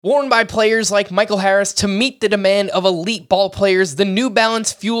Worn by players like Michael Harris to meet the demand of elite ball players, the New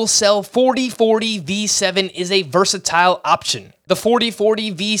Balance Fuel Cell 4040 V7 is a versatile option. The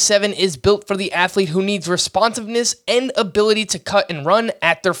 4040 V7 is built for the athlete who needs responsiveness and ability to cut and run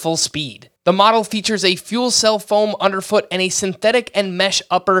at their full speed. The model features a fuel cell foam underfoot and a synthetic and mesh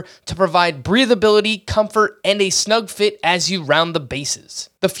upper to provide breathability, comfort, and a snug fit as you round the bases.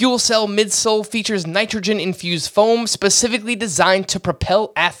 The fuel cell midsole features nitrogen-infused foam specifically designed to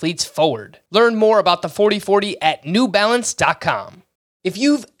propel athletes forward. Learn more about the 4040 at newbalance.com. If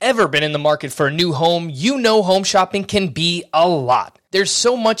you've ever been in the market for a new home, you know home shopping can be a lot. There's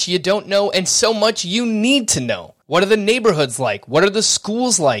so much you don't know and so much you need to know. What are the neighborhoods like? What are the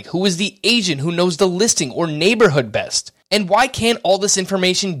schools like? Who is the agent who knows the listing or neighborhood best? And why can't all this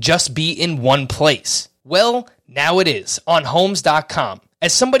information just be in one place? Well, now it is on Homes.com.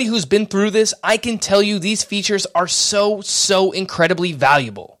 As somebody who's been through this, I can tell you these features are so incredibly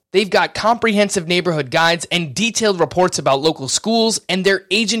valuable. They've got comprehensive neighborhood guides and detailed reports about local schools, and their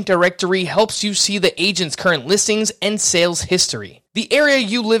agent directory helps you see the agent's current listings and sales history. The area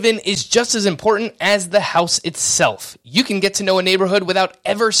you live in is just as important as the house itself. You can get to know a neighborhood without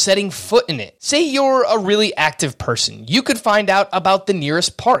ever setting foot in it. Say you're a really active person. You could find out about the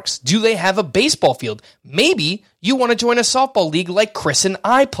nearest parks. Do they have a baseball field? Maybe you want to join a softball league like Chris and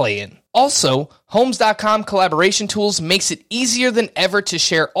I play in. Also, Homes.com collaboration tools makes it easier than ever to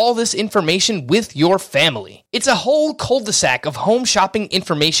share all this information with your family. It's a whole cul-de-sac of home shopping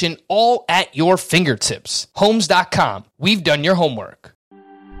information all at your fingertips. Homes.com. We've done your homework.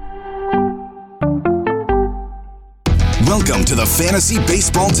 Welcome to the Fantasy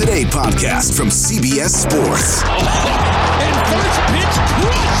Baseball Today podcast from CBS Sports. And first pitch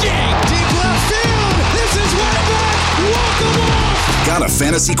crushing! Deep left field! This is way back! Welcome off! Got a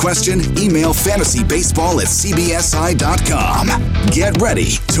fantasy question? Email fantasybaseball@cbsi.com. Get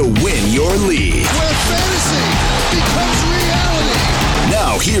ready to win your league. Where fantasy becomes reality.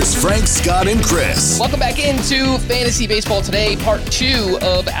 Now here's Frank, Scott, and Chris. Welcome back into Fantasy Baseball Today, part 2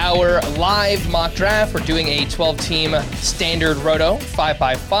 of our live mock draft. We're doing a 12-team standard roto,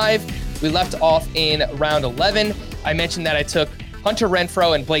 5x5. We left off in round 11. I mentioned that I took Hunter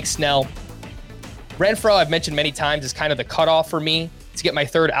Renfroe and Blake Snell. Renfroe, I've mentioned many times, is kind of the cutoff for me to get my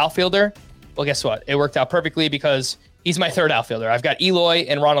third outfielder. Well, guess what? It worked out perfectly because he's my third outfielder. I've got Eloy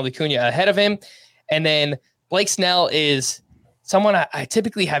and Ronald Acuna ahead of him. And then Blake Snell is someone I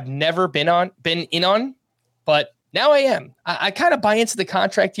typically have never been in on, but now I am. I kind of buy into the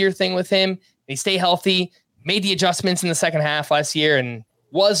contract year thing with him. They stay healthy, made the adjustments in the second half last year, and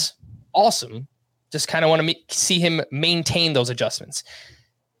was awesome. Just kind of want to see him maintain those adjustments.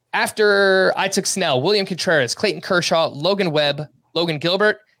 After I took Snell, William Contreras, Clayton Kershaw, Logan Webb, Logan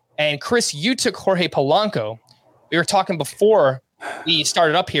Gilbert, and Chris, you took Jorge Polanco. We were talking before we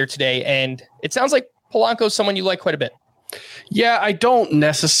started up here today, and it sounds like Polanco is someone you like quite a bit. Yeah, I don't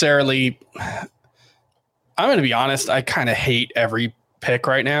necessarily. I'm going to be honest. I kind of hate every pick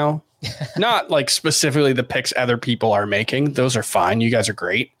right now. Not like specifically the picks other people are making. Those are fine. You guys are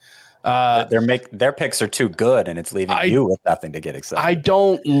great. Their picks are too good, and it's leaving you with nothing to get excited. I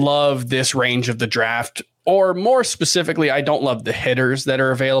don't love this range of the draft, or more specifically, I don't love the hitters that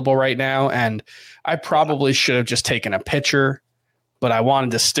are available right now. And I probably should have just taken a pitcher, but I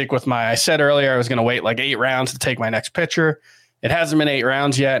wanted to stick with I said earlier I was going to wait like 8 rounds to take my next pitcher. It hasn't been 8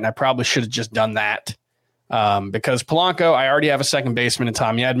 rounds yet, and I probably should have just done that because Polanco, I already have a second baseman in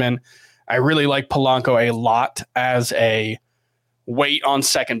Tommy Edman. I really like Polanco a lot as a wait on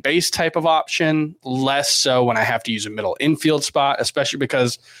second base type of option, less so when I have to use a middle infield spot, especially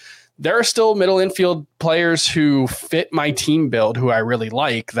because there are still middle infield players who fit my team build who I really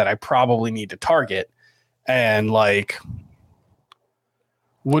like that I probably need to target. And like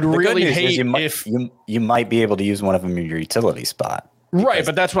would really hate if you might be able to use one of them in your utility spot. Right,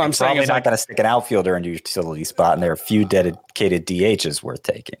 but that's what I'm saying. Probably not going to stick an outfielder in your utility spot, and there are a few dedicated DHs worth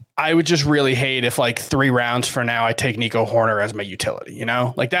taking. I would just really hate if, like 3 rounds for now, I take Nico Horner as my utility. You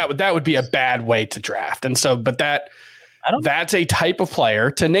know, like that would be a bad way to draft. And so, but that's a type of player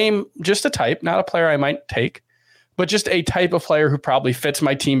to name, just a type, not a player I might take, but just a type of player who probably fits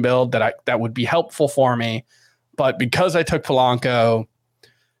my team build that would be helpful for me. But because I took Polanco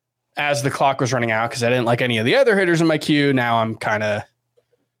as the clock was running out, because I didn't like any of the other hitters in my queue, now I'm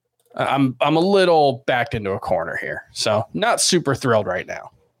a little backed into a corner here. So not super thrilled right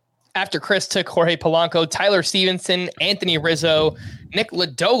now. After Chris took Jorge Polanco, Tyler Stevenson, Anthony Rizzo, Nick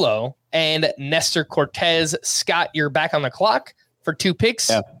Lodolo, and Nestor Cortez. Scott, you're back on the clock for 2 picks.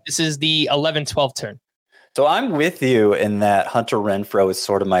 Yeah. This is the 11-12 turn. So I'm with you in that Hunter Renfroe is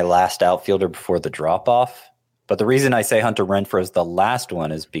sort of my last outfielder before the drop-off. But the reason I say Hunter Renfroe is the last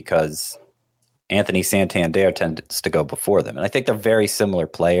one is because Anthony Santander tends to go before them. And I think they're very similar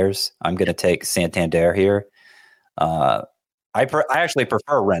players. I'm going to take Santander here. I actually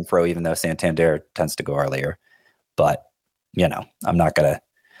prefer Renfroe, even though Santander tends to go earlier. But, I'm not going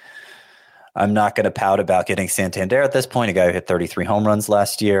to pout about getting Santander at this point. A guy who hit 33 home runs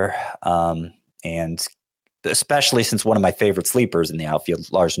last year. And especially since one of my favorite sleepers in the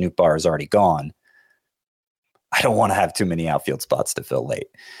outfield, Lars Nootbaar, is already gone. I don't want to have too many outfield spots to fill late.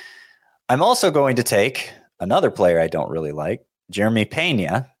 I'm also going to take another player I don't really like, Jeremy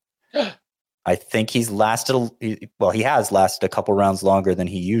Pena. I think he has lasted a couple rounds longer than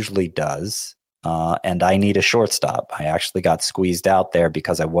he usually does. And I need a shortstop. I actually got squeezed out there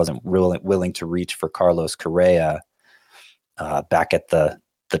because I wasn't really willing to reach for Carlos Correa back at the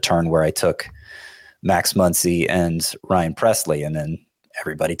turn where I took Max Muncy and Ryan Presley. And then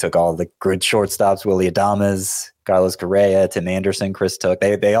everybody took all the good shortstops, Willy Adames, Carlos Correa, Tim Anderson, Chris Took.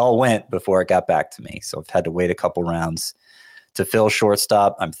 They all went before it got back to me. So I've had to wait a couple rounds to fill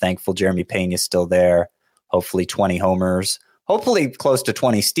shortstop. I'm thankful Jeremy Pena is still there. Hopefully 20 homers. Hopefully close to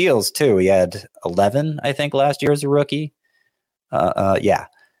 20 steals, too. He had 11, I think, last year as a rookie. Yeah.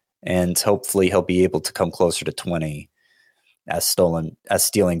 And hopefully he'll be able to come closer to 20 as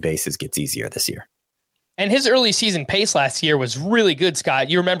stealing bases gets easier this year. And his early season pace last year was really good,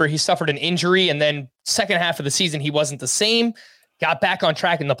 Scott. You remember he suffered an injury, and then second half of the season, he wasn't the same. Got back on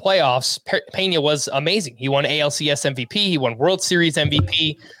track in the playoffs. Pena was amazing. He won ALCS MVP. He won World Series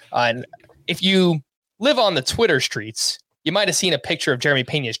MVP. And if you live on the Twitter streets, you might have seen a picture of Jeremy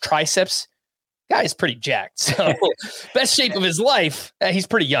Pena's triceps. Guy is pretty jacked. So best shape of his life. He's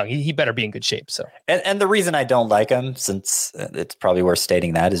pretty young. He better be in good shape. So, and the reason I don't like him, since it's probably worth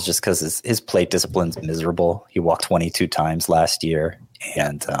stating that, is just because his plate discipline's miserable. He walked 22 times last year,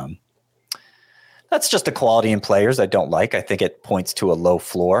 and that's just a quality in players I don't like. I think it points to a low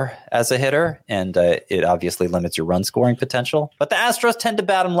floor as a hitter, and it obviously limits your run scoring potential. But the Astros tend to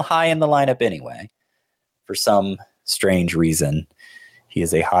bat him high in the lineup anyway. For some strange reason, he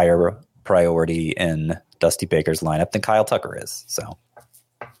is a higher priority in Dusty Baker's lineup than Kyle Tucker is. So,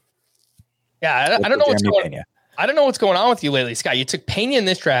 yeah, I don't know what's going on. I don't know what's going on with you lately, Scott. You took Pena in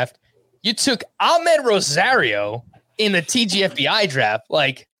this draft. You took Ahmed Rosario in the TGFBI draft.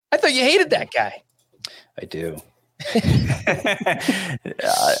 Like, I thought you hated that guy. I do.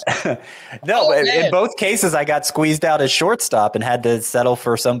 No, in both cases, I got squeezed out as shortstop and had to settle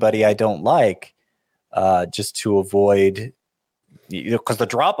for somebody I don't like, just to avoid. Because the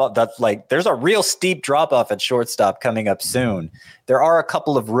drop off, that's like, there's a real steep drop off at shortstop coming up soon. There are a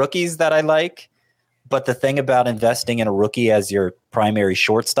couple of rookies that I like, but the thing about investing in a rookie as your primary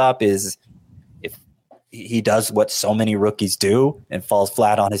shortstop is if he does what so many rookies do and falls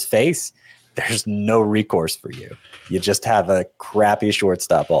flat on his face, there's no recourse for you. You just have a crappy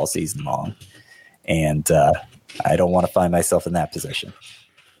shortstop all season long. And I don't want to find myself in that position.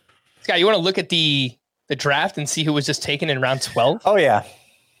 Scott, you want to look at the draft and see who was just taken in round 12? Oh, yeah.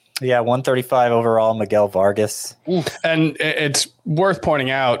 Yeah, 135 overall, Miguel Vargas. Ooh. And it's worth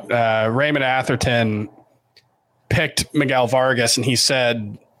pointing out, Raymond Atherton picked Miguel Vargas, and he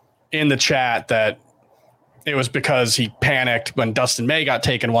said in the chat that it was because he panicked when Dustin May got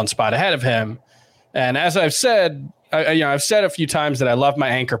taken one spot ahead of him. And as I've said, I've said a few times that I love my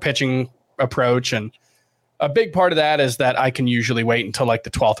anchor pitching approach, and a big part of that is that I can usually wait until like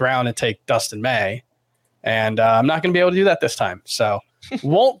the 12th round and take Dustin May. And I'm not going to be able to do that this time. So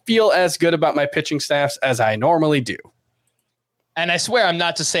won't feel as good about my pitching staffs as I normally do. And I swear I'm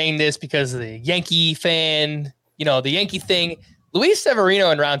not just saying this because of the Yankee fan, the Yankee thing. Luis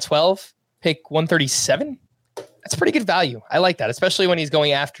Severino in round 12, pick 137. That's pretty good value. I like that, especially when he's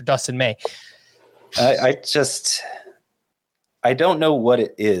going after Dustin May. I don't know what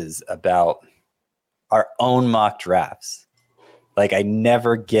it is about our own mock drafts. Like, I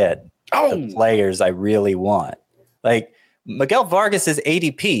never get the players I really want. Like, Miguel Vargas's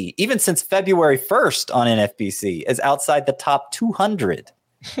ADP, even since February 1st on NFBC, is outside the top 200.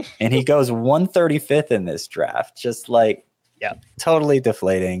 And he goes 135th in this draft. Just like, yeah, totally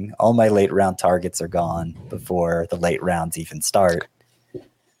deflating. All my late round targets are gone before the late rounds even start.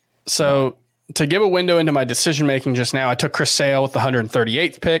 So to give a window into my decision making just now, I took Chris Sale with the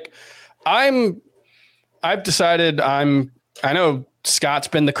 138th pick. I've decided I know Scott's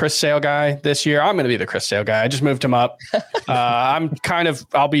been the Chris Sale guy this year. I'm going to be the Chris Sale guy. I just moved him up.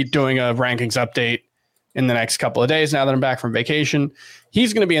 I'll be doing a rankings update in the next couple of days now that I'm back from vacation.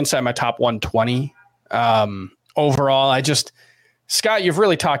 He's going to be inside my top 120 overall. Scott, you've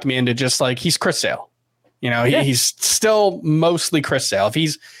really talked me into just like, he's Chris Sale. He's still mostly Chris Sale. If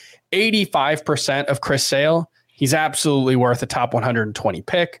he's 85% of Chris Sale, He's absolutely worth a top 120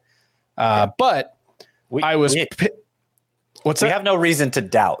 pick. But We have no reason to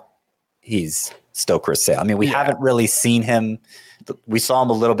doubt he's still Chris Sale. I mean, we haven't really seen him. We saw him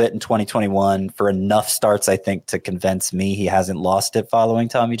a little bit in 2021 for enough starts, I think, to convince me he hasn't lost it following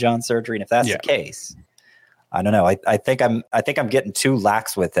Tommy John surgery. And if that's the case, I don't know. I think I'm getting too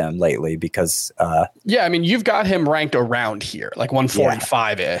lax with him lately because I mean, you've got him ranked around here, like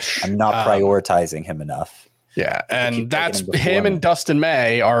 145-ish. I'm not prioritizing him enough. Yeah, and that's him and Dustin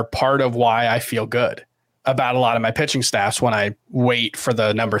May are part of why I feel good about a lot of my pitching staffs when I wait for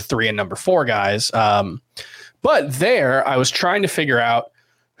the number 3 and number 4 guys. But there, I was trying to figure out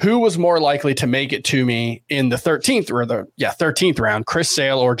who was more likely to make it to me in the 13th round, Chris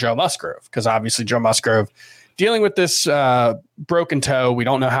Sale or Joe Musgrove, because obviously Joe Musgrove dealing with this broken toe. We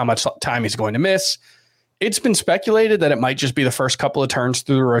don't know how much time he's going to miss. It's been speculated that it might just be the first couple of turns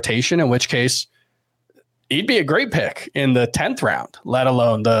through the rotation, in which case he'd be a great pick in the 10th round, let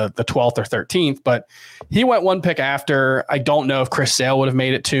alone the 12th or 13th. But he went one pick after. I don't know if Chris Sale would have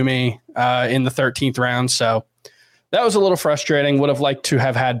made it to me in the 13th round. So that was a little frustrating. Would have liked to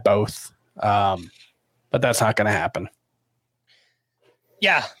have had both, but that's not going to happen.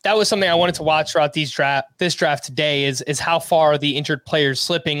 Yeah, that was something I wanted to watch throughout this draft today is how far the injured players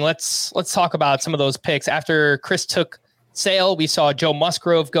slipping. Let's talk about some of those picks. After Chris took Sale, we saw Joe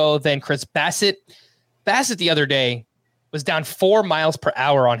Musgrove go, then Chris Bassett. Bassett the other day was down 4 miles per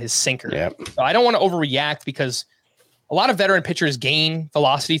hour on his sinker. Yep. So I don't want to overreact because a lot of veteran pitchers gain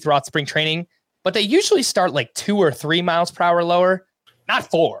velocity throughout spring training, but they usually start like 2 or 3 miles per hour lower, not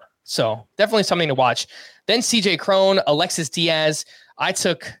 4. So definitely something to watch. Then CJ Cron, Alexis Diaz. I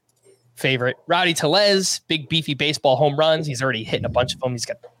took favorite Rowdy Tellez, big beefy baseball home runs. He's already hitting a bunch of them. He's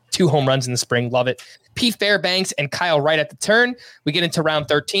got 2 home runs in the spring. Love it. P. Fairbanks and Kyle Wright at the turn. We get into round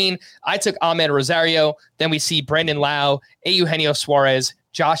 13. I took Ahmed Rosario. Then we see Brandon Lau, Eugenio Suarez,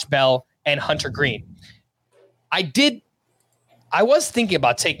 Josh Bell, and Hunter Green. I was thinking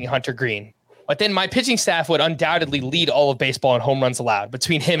about taking Hunter Green, but then my pitching staff would undoubtedly lead all of baseball in home runs allowed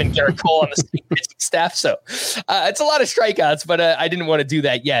between him and Garrett Cole on the same pitching staff. So it's a lot of strikeouts, but I didn't want to do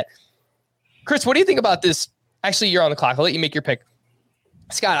that yet. Chris, what do you think about this? Actually, you're on the clock. I'll let you make your pick.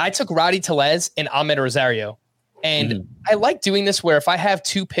 Scott, I took Rowdy Tellez and Ahmed Rosario. And I like doing this where if I have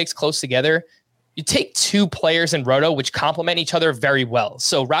 2 picks close together, you take 2 players in Roto, which complement each other very well.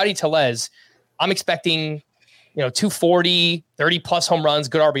 So Rowdy Tellez, I'm expecting, 240, 30 plus home runs,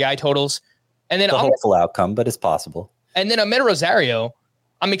 good RBI totals. And then it's a hopeful outcome, but it's possible. And then Ahmed Rosario,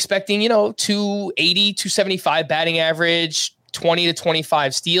 I'm expecting, 280, 275 batting average, 20 to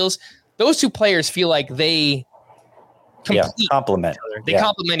 25 steals. Those 2 players feel like they complement each other. They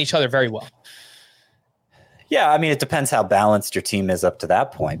complement each other very well. Yeah, I mean, it depends how balanced your team is up to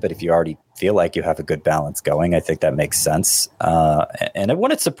that point. But if you already feel like you have a good balance going, I think that makes sense. And it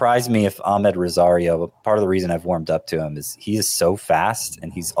wouldn't surprise me if Ahmed Rosario, part of the reason I've warmed up to him is he is so fast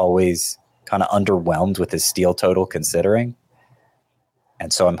and he's always kind of underwhelmed with his steal total considering.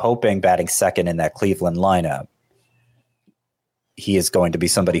 And so I'm hoping batting second in that Cleveland lineup, he is going to be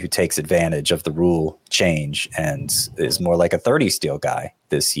somebody who takes advantage of the rule change and is more like a 30 steal guy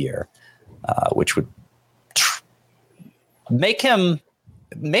this year, which would make him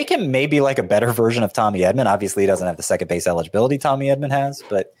maybe like a better version of Tommy Edman. Obviously, he doesn't have the second base eligibility Tommy Edman has,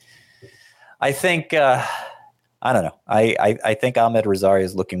 but I think I don't know. I think Ahmed Rosario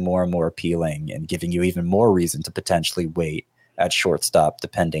is looking more and more appealing and giving you even more reason to potentially wait at shortstop,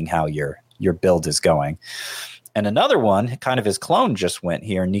 depending how your build is going. And another one, kind of his clone just went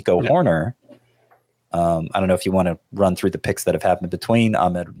here, Nico Horner. I don't know if you want to run through the picks that have happened between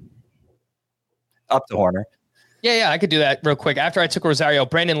Ahmed up to Horner. Yeah, I could do that real quick. After I took Rosario,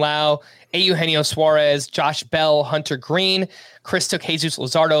 Brandon Lau, Eugenio Suarez, Josh Bell, Hunter Green, Chris took Jesus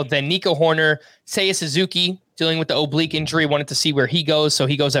Luzardo, then Nico Horner, Seiya Suzuki, dealing with the oblique injury, wanted to see where he goes, so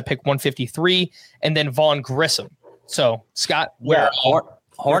he goes at pick 153, and then Vaughn Grissom. So, Scott, where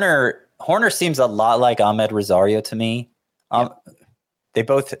Horner seems a lot like Ahmed Rosario to me. They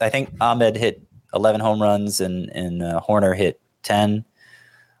both, I think Ahmed hit 11 home runs and Horner hit 10.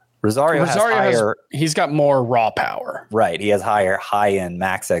 Rosario has he's got more raw power. Right. He has high-end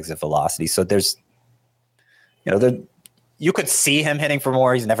max exit velocity. So there's, you could see him hitting for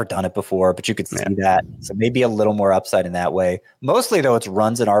more. He's never done it before, but you could see that. So maybe a little more upside in that way. Mostly, though, it's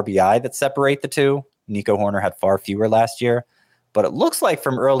runs and RBI that separate the two. Nico Horner had far fewer last year. But it looks like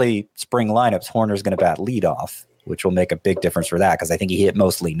from early spring lineups, Horner's going to bat leadoff, which will make a big difference for that because I think he hit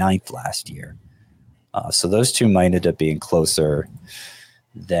mostly 9th last year. So those two might end up being closer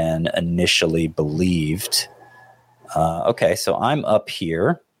than initially believed. Okay, so I'm up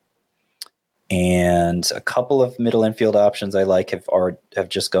here. And a couple of middle infield options I like have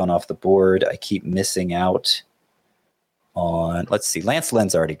just gone off the board. I keep missing out on, let's see, Lance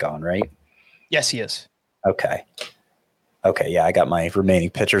Lynn's already gone, right? Yes, he is. Okay, yeah, I got my remaining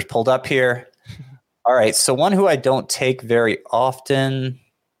pitchers pulled up here. All right, so one who I don't take very often,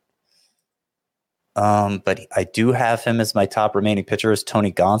 but I do have him as my top remaining pitcher is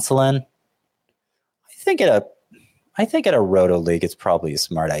Tony Gonsolin. I think at a roto league, it's probably a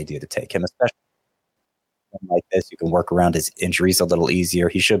smart idea to take him, especially like this. You can work around his injuries a little easier.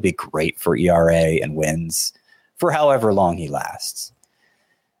 He should be great for ERA and wins for however long he lasts,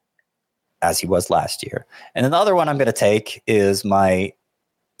 as he was last year. And another one I'm going to take is my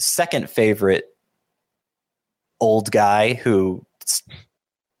second favorite old guy who's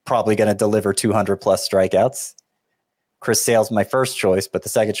probably going to deliver 200 plus strikeouts. Chris Sale's my first choice, but the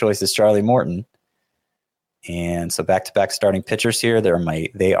second choice is Charlie Morton. And so back-to-back starting pitchers here. They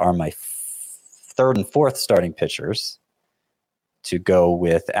are my third and fourth starting pitchers to go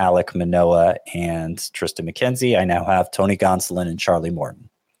with Alek Manoah and Tristan McKenzie. I now have Tony Gonsolin and Charlie Morton.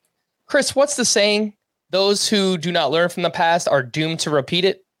 Chris, what's the saying? Those who do not learn from the past are doomed to repeat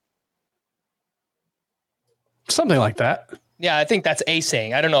it. Something like that. Yeah, I think that's a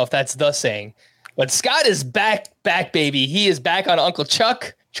saying. I don't know if that's the saying. But Scott is back, baby. He is back on Uncle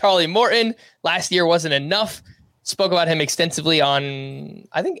Chuck. Charlie Morton. Last year wasn't enough. Spoke about him extensively on,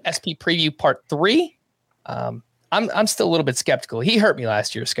 I think, SP Preview Part 3. I'm still a little bit skeptical. He hurt me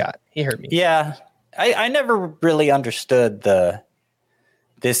last year, Scott. He hurt me. Yeah, I never really understood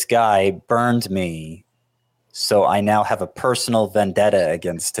this guy burned me, so I now have a personal vendetta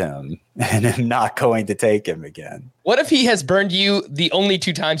against him, and I'm not going to take him again. What if he has burned you the only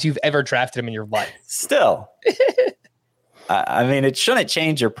 2 times you've ever drafted him in your life? Still. I mean, it shouldn't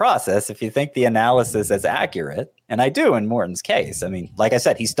change your process if you think the analysis is accurate. And I do in Morton's case. I mean, like I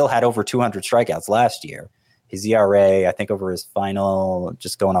said, he still had over 200 strikeouts last year. His ERA, I think over his final,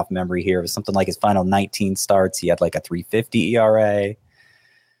 just going off memory here, was something like his final 19 starts. He had like a 3.50 ERA.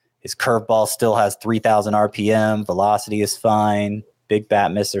 His curveball still has 3,000 RPM. Velocity is fine. Big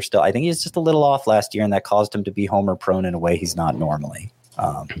bat misser still. I think he's just a little off last year, and that caused him to be homer prone in a way he's not normally.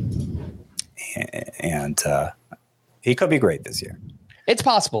 He could be great this year. It's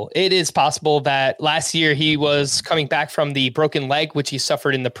possible. It is possible that last year he was coming back from the broken leg, which he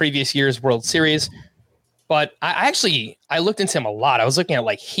suffered in the previous year's World Series. But I looked into him a lot. I was looking at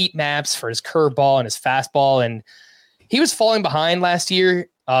like heat maps for his curveball and his fastball, and he was falling behind last year.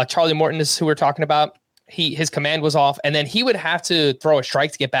 Charlie Morton is who we're talking about. His command was off, and then he would have to throw a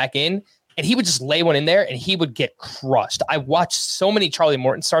strike to get back in, and he would just lay one in there, and he would get crushed. I watched so many Charlie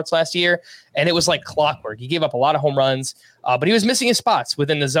Morton starts last year, and it was like clockwork. He gave up a lot of home runs, but he was missing his spots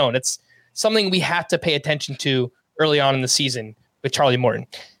within the zone. It's something we have to pay attention to early on in the season with Charlie Morton.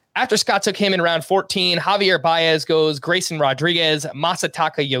 After Scott took him in round 14, Javier Baez goes Grayson Rodriguez,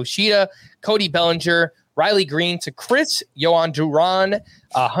 Masataka Yoshida, Cody Bellinger, Riley Green to Chris, Yohan Duran,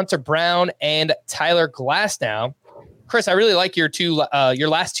 Hunter Brown, and Tyler Glasnow. Chris, I really like your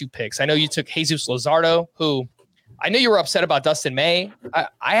last 2 picks. I know you took Jesus Luzardo, who I know you were upset about Dustin May. I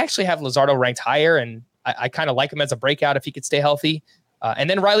actually have Luzardo ranked higher, and I kind of like him as a breakout if he could stay healthy. And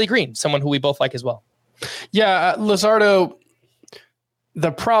then Riley Green, someone who we both like as well. Yeah, Luzardo.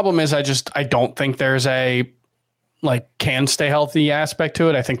 The problem is I don't think there's a can stay healthy aspect to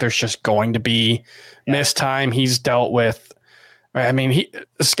it. I think there's just going to be missed time. He's dealt with. I mean,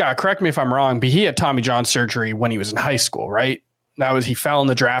 Scott, correct me if I'm wrong, but he had Tommy John surgery when he was in high school, right? He fell in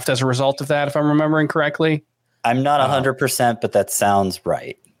the draft as a result of that, if I'm remembering correctly. I'm not 100%, but that sounds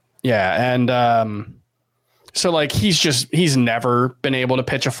right. Yeah, and so he's never been able to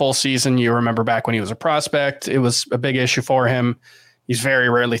pitch a full season. You remember back when he was a prospect, it was a big issue for him. He's very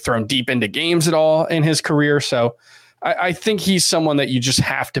rarely thrown deep into games at all in his career. So I think he's someone that you just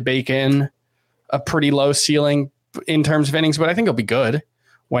have to bake in a pretty low ceiling in terms of innings, but I think he'll be good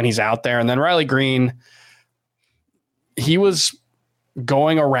when he's out there. And then Riley Green, he was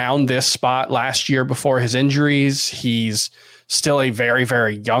going around this spot last year before his injuries. He's still a very,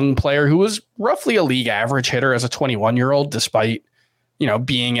 very young player who was roughly a league average hitter as a 21-year-old, despite,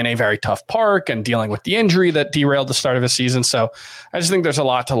 being in a very tough park and dealing with the injury that derailed the start of his season. So I just think there's a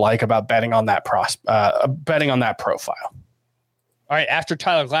lot to like about betting on that profile. All right, after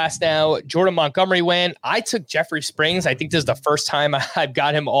Tyler Glasnow, Jordan Montgomery went. I took Jeffrey Springs. I think this is the first time I've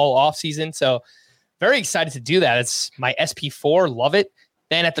got him all off season. So very excited to do that. It's my SP4. Love it.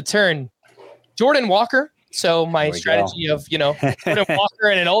 Then at the turn, Jordan Walker. So my strategy of, Jordan Walker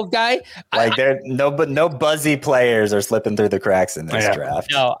and an old guy. No buzzy players are slipping through the cracks in this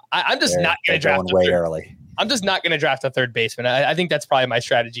draft. No, I'm just not going to draft way early. I'm just not going to draft a third baseman. I think that's probably my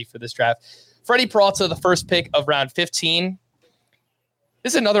strategy for this draft. Freddie Peralta, the first pick of round 15.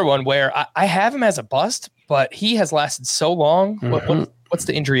 This is another one where I have him as a bust, but he has lasted so long. What's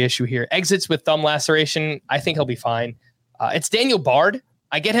the injury issue here? Exits with thumb laceration. I think he'll be fine. It's Daniel Bard.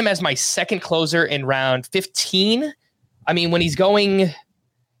 I get him as my second closer in round 15. I mean, when he's going,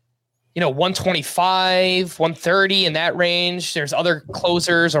 125, 130 in that range, there's other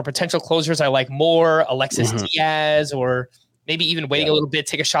closers or potential closers I like more. Alexis Diaz, or maybe even waiting a little bit,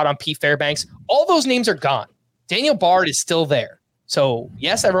 take a shot on Pete Fairbanks. All those names are gone. Daniel Bard is still there. So,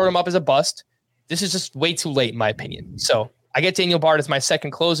 yes, I wrote him up as a bust. This is just way too late, in my opinion. So, I get Daniel Bard as my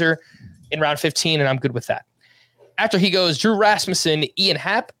second closer in round 15, and I'm good with that. After he goes, Drew Rasmussen, Ian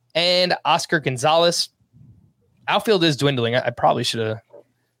Happ, and Oscar Gonzalez. Outfield is dwindling. I probably should have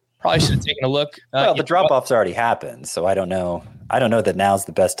taken a look. Well, the drop-off's already happened, so I don't know. I don't know that now's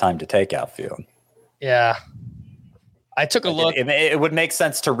the best time to take outfield. Yeah. I took a look. It would make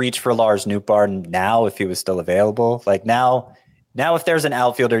sense to reach for Lars Nootbaar now if he was still available. Like now, if there's an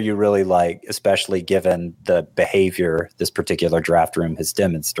outfielder you really like, especially given the behavior this particular draft room has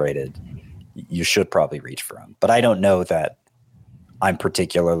demonstrated, you should probably reach for him. But I don't know that I'm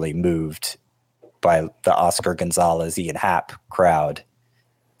particularly moved by the Oscar Gonzalez, Ian Happ crowd.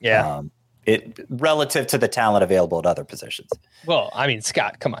 Yeah. It relative to the talent available at other positions. Well, I mean,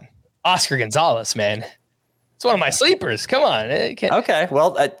 Scott, come on. Oscar Gonzalez, man. It's one of my sleepers. Come on. Okay.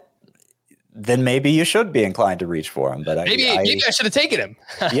 Well, then maybe you should be inclined to reach for him. But maybe I should have taken him.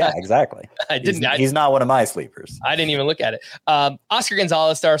 Yeah, exactly. I didn't. He's not one of my sleepers. I didn't even look at it. Oscar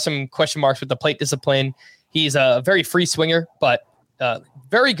Gonzalez, there are some question marks with the plate discipline. He's a very free swinger, but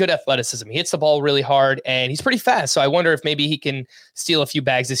very good athleticism. He hits the ball really hard, and he's pretty fast. So I wonder if maybe he can steal a few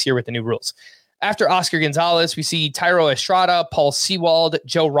bags this year with the new rules. After Oscar Gonzalez, we see Tyro Estrada, Paul Sewald,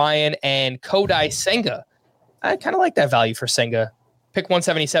 Joe Ryan, and Kodai Senga. I kind of like that value for Senga. Pick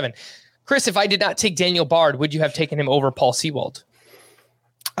 177. Chris, if I did not take Daniel Bard, would you have taken him over Paul Sewald?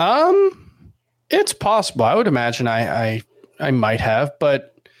 It's possible. I would imagine I might have,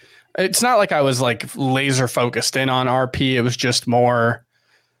 but it's not like I was like laser focused in on RP. It was just more,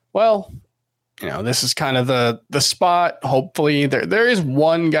 well, this is kind of the spot. Hopefully there is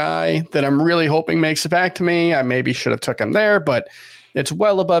one guy that I'm really hoping makes it back to me. I maybe should have took him there, but it's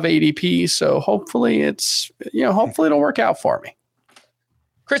well above ADP. So hopefully hopefully it'll work out for me.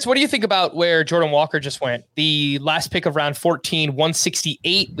 Chris, what do you think about where Jordan Walker just went? The last pick of round 14,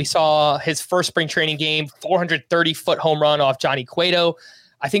 168. We saw his first spring training game, 430-foot home run off Johnny Cueto.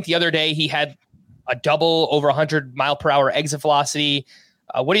 I think the other day he had a double over 100-mile-per-hour exit velocity.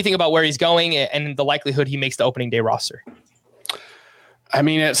 What do you think about where he's going and the likelihood he makes the opening day roster? I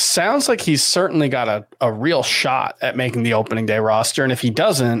mean, it sounds like he's certainly got a real shot at making the opening day roster. And if he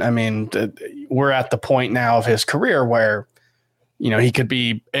doesn't, I mean, we're at the point now of his career where he could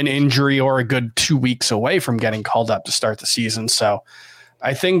be an injury or a good 2 weeks away from getting called up to start the season. So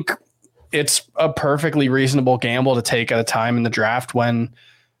I think it's a perfectly reasonable gamble to take at a time in the draft when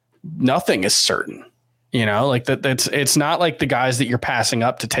nothing is certain. Like it's not like the guys that you're passing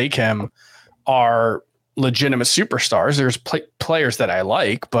up to take him are legitimate superstars. There's players that I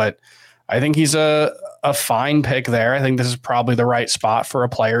like, but I think he's a fine pick there. I think this is probably the right spot for a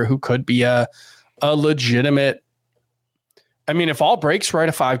player who could be a legitimate. I mean, if all breaks, right,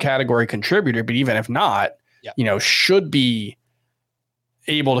 a 5-category contributor, but even if not, should be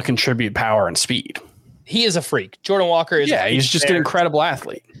able to contribute power and speed. He is a freak. Jordan Walker is. Yeah, he's just an incredible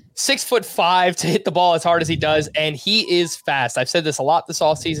athlete. 6'5" to hit the ball as hard as he does, and he is fast. I've said this a lot this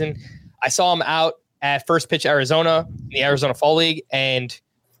offseason. I saw him out at First Pitch Arizona in the Arizona Fall League, and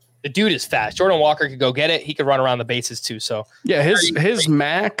the dude is fast. Jordan Walker could go get it. He could run around the bases too. So yeah, his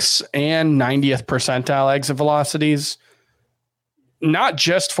max and 90th percentile exit velocities, not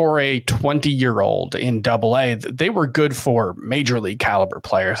just for a 20-year-old in AA, they were good for major league caliber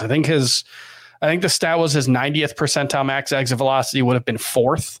players. I think the stat was his 90th percentile max exit velocity would have been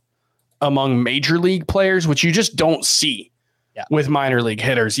 4th among major league players, which you just don't see with minor league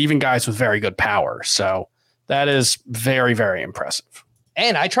hitters, even guys with very good power. So that is very, very impressive.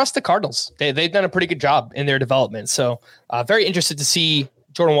 And I trust the Cardinals. They've done a pretty good job in their development. So very interested to see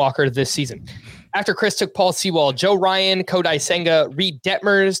Jordan Walker this season. After Chris took Paul Sewald, Joe Ryan, Kodai Senga, Reed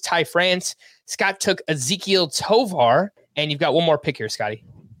Detmers, Ty France, Scott took Ezekiel Tovar, and you've got one more pick here, Scotty.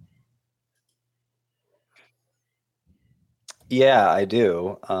 Yeah, I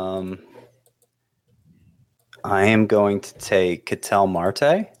do. I am going to take Ketel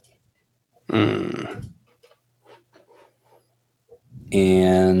Marte.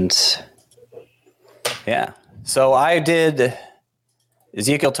 And yeah, so I did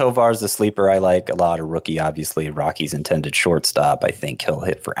Ezequiel Tovar is the sleeper I like a lot. A rookie, obviously, Rocky's intended shortstop. I think he'll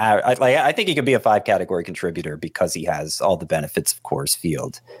hit for. I think he could be a 5-category contributor because he has all the benefits of Coors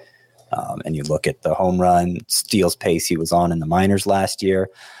Field. And you look at the home run steals pace he was on in the minors last year.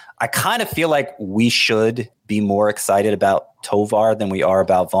 I kind of feel like we should be more excited about Tovar than we are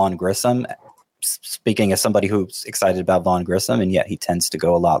about Vaughn Grissom. Speaking as somebody who's excited about Vaughn Grissom, and yet he tends to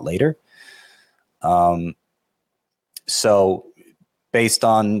go a lot later. So based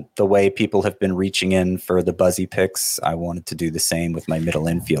on the way people have been reaching in for the buzzy picks, I wanted to do the same with my middle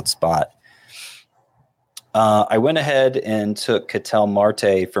infield spot. I went ahead and took Ketel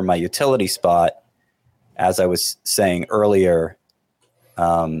Marte for my utility spot. As I was saying earlier,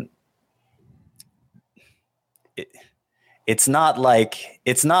 it's not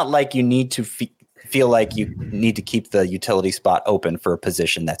like you need to feel like you need to keep the utility spot open for a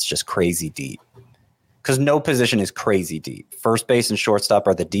position that's just crazy deep. Because no position is crazy deep. First base and shortstop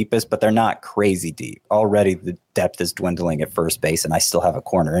are the deepest, but they're not crazy deep. Already the depth is dwindling at first base, and I still have a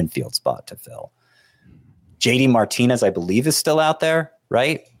corner infield spot to fill. JD Martinez, I believe, is still out there,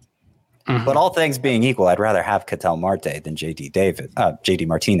 right? Mm-hmm. But all things being equal, I'd rather have Ketel Marte than JD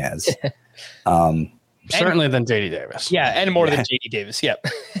Martinez. Certainly than JD Davis. Yeah, and more than JD Davis. Yep.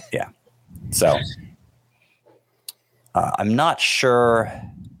 Yeah. So I'm not sure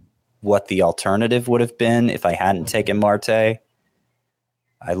what the alternative would have been if I hadn't taken Marte. I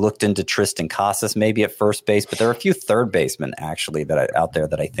looked into Tristan Casas maybe at first base, but there are a few third basemen actually out there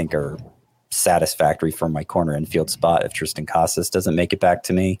that I think are satisfactory for my corner infield spot if Tristan Casas doesn't make it back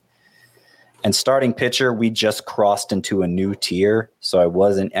to me. And starting pitcher, we just crossed into a new tier, so I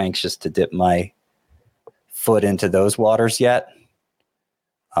wasn't anxious to dip my foot into those waters yet.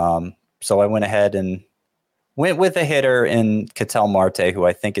 So I went ahead and went with a hitter in Ketel Marte, who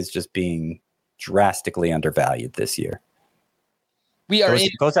I think is just being drastically undervalued this year.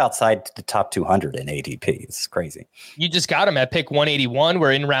 Goes outside the top 200 in ADP. It's crazy. You just got him at pick 181.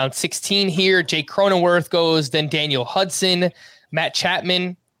 We're in round 16 here. Jake Cronenworth goes, then Daniel Hudson, Matt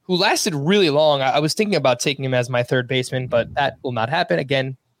Chapman, who lasted really long. I was thinking about taking him as my third baseman, but that will not happen.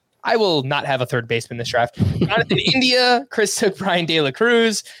 Again, I will not have a third baseman this draft. Jonathan India, Chris took Brian De La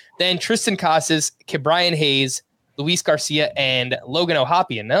Cruz, then Tristan Casas, Ke'Bryan Hayes, Luis Garcia, and Logan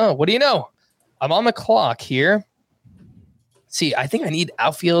O'Hoppe. No, what do you know? I'm on the clock here. See, I think I need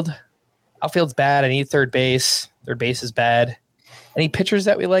outfield. Outfield's bad. I need third base. Third base is bad. Any pitchers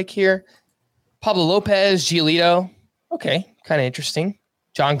that we like here? Pablo Lopez, Giolito. Okay, kind of interesting.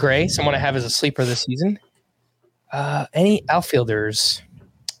 John Gray, someone I have as a sleeper this season. Any outfielders?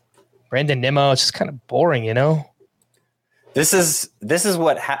 Brandon Nimmo. It's just kind of boring, you know? This is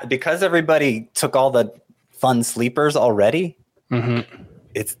what because everybody took all the fun sleepers already. Mm-hmm.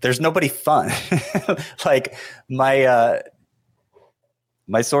 There's nobody fun. Like my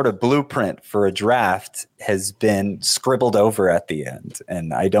sort of blueprint for a draft has been scribbled over at the end,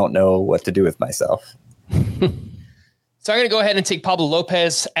 and I don't know what to do with myself. So I'm going to go ahead and take Pablo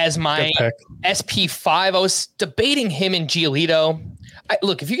Lopez as my SP5. I was debating him and Giolito.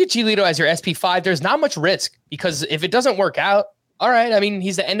 Look, if you get Giolito as your SP5, there's not much risk because if it doesn't work out, all right, I mean,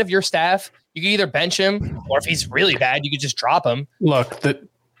 he's the end of your staff. You can either bench him, or if he's really bad, you could just drop him. Look, the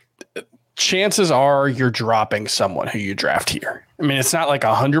chances are you're dropping someone who you draft here. I mean, it's not like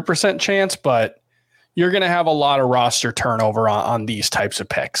 100% chance, but you're going to have a lot of roster turnover on these types of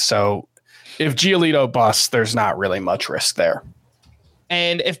picks. So if Giolito busts, there's not really much risk there.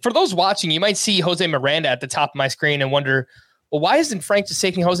 And if for those watching, you might see Jose Miranda at the top of my screen and wonder, well, why isn't Frank just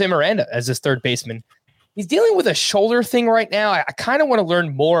taking Jose Miranda as his third baseman? He's dealing with a shoulder thing right now. I kind of want to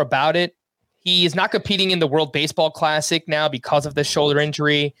learn more about it. He is not competing in the World Baseball Classic now because of the shoulder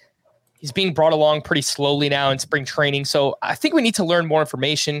injury. He's being brought along pretty slowly now in spring training. So I think we need to learn more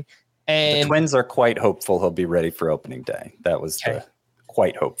information. And the Twins are quite hopeful he'll be ready for opening day. That was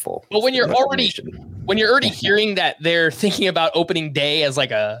quite hopeful. But when you're already hearing that they're thinking about opening day as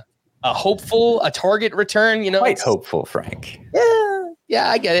like a target return, you know, quite hopeful, Frank. Yeah,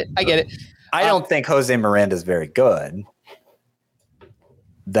 I get it. I don't think Jose Miranda is very good.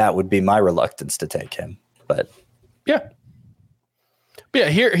 That would be my reluctance to take him, but yeah.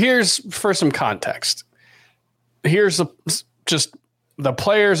 Here's for some context. Here's just the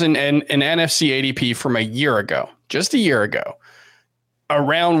players in NFC ADP from just a year ago,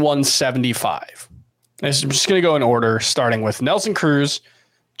 around 175. I'm just going to go in order, starting with Nelson Cruz,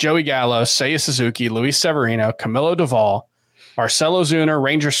 Joey Gallo, Seiya Suzuki, Luis Severino, Camilo Doval, Marcelo Zuna,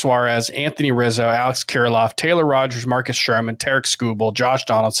 Ranger Suarez, Anthony Rizzo, Alex Kirilloff, Taylor Rogers, Marcus Sherman, Tarek Skubal, Josh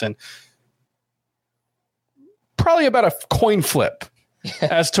Donaldson. Probably about a coin flip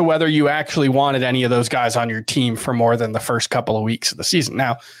as to whether you actually wanted any of those guys on your team for more than the first couple of weeks of the season.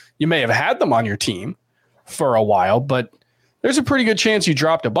 Now, you may have had them on your team for a while, but there's a pretty good chance you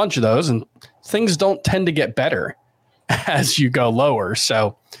dropped a bunch of those, and things don't tend to get better as you go lower.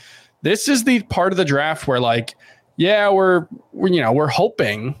 So this is the part of the draft where, like, yeah, we're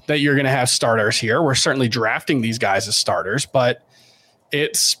hoping that you're going to have starters here. We're certainly drafting these guys as starters, but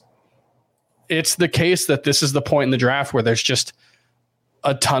it's the case that this is the point in the draft where there's just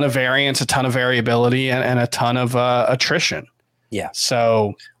a ton of variance, a ton of variability, and a ton of attrition. Yeah.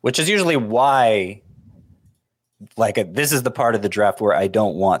 So, which is usually why, this is the part of the draft where I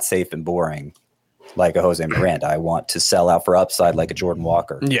don't want safe and boring, like a Jose Miranda. I want to sell out for upside, like a Jordan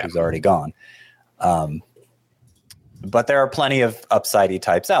Walker, who's already gone. But there are plenty of upsidey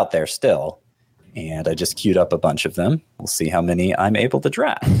types out there still. And I just queued up a bunch of them. We'll see how many I'm able to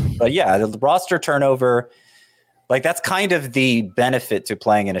draft. But yeah, the roster turnover, that's kind of the benefit to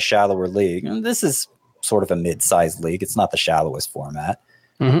playing in a shallower league. And this is sort of a mid-sized league. It's not the shallowest format.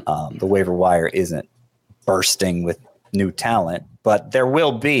 Mm-hmm. The waiver wire isn't bursting with new talent, but there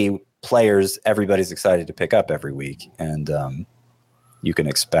will be players everybody's excited to pick up every week. And you can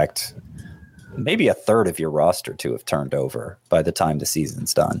expect maybe a third of your roster to have turned over by the time the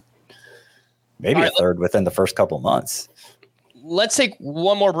season's done. Maybe a third within the first couple months. Let's take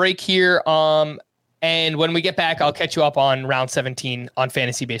one more break here. And when we get back, I'll catch you up on round 17 on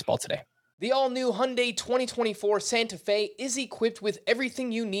Fantasy Baseball Today. The all-new Hyundai 2024 Santa Fe is equipped with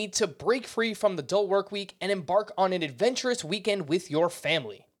everything you need to break free from the dull work week and embark on an adventurous weekend with your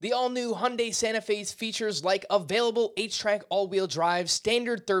family. The all-new Hyundai Santa Fe's features like available H-Track all-wheel drive,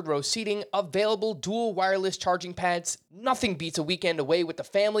 standard third-row seating, available dual wireless charging pads. Nothing beats a weekend away with the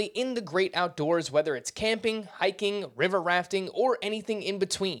family in the great outdoors, whether it's camping, hiking, river rafting, or anything in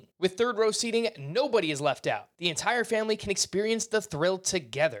between. With third-row seating, nobody is left out. The entire family can experience the thrill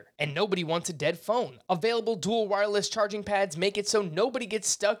together, and nobody wants a dead phone. Available dual wireless charging pads make it so nobody gets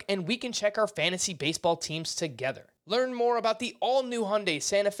stuck, and we can check our fantasy baseball teams together. Learn more about the all-new Hyundai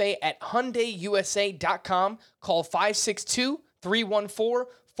Santa Fe at HyundaiUSA.com. Call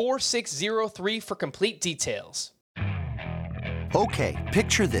 562-314-4603 for complete details. Okay,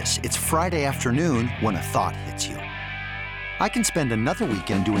 picture this. It's Friday afternoon when a thought hits you. I can spend another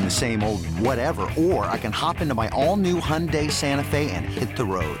weekend doing the same old whatever, or I can hop into my all-new Hyundai Santa Fe and hit the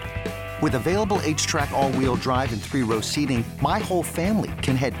road. With available H-Track all-wheel drive and three-row seating, my whole family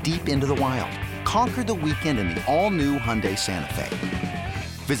can head deep into the wild. Conquer the weekend in the all-new Hyundai Santa Fe.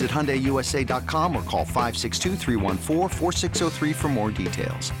 Visit HyundaiUSA.com or call 562-314-4603 for more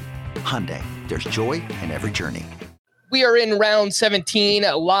details. Hyundai, there's joy in every journey. We are in round 17,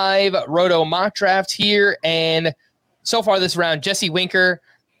 live Roto mock draft here, and so far this round, Jesse Winker,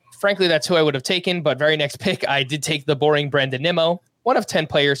 frankly, that's who I would have taken, but very next pick, I did take the boring Brandon Nimmo, one of 10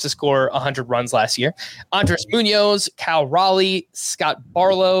 players to score 100 runs last year. Andres Munoz, Cal Raleigh, Scott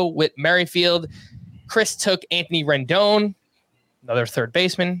Barlow, Whit Merrifield. Chris took Anthony Rendon, another third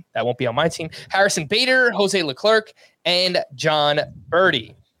baseman. That won't be on my team. Harrison Bader, Jose Leclerc, and John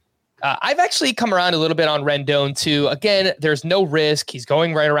Birdie. I've actually come around a little bit on Rendon, too. Again, there's no risk. He's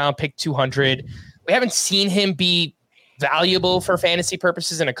going right around pick 200. We haven't seen him be valuable for fantasy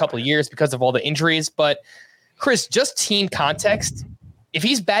purposes in a couple of years because of all the injuries, but Chris, just team context, if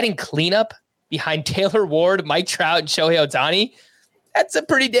he's batting cleanup behind Taylor Ward, Mike Trout, and Shohei Ohtani, that's a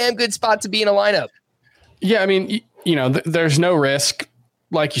pretty damn good spot to be in a lineup. Yeah, I mean, there's no risk.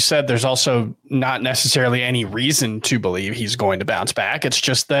 Like you said, there's also not necessarily any reason to believe he's going to bounce back. It's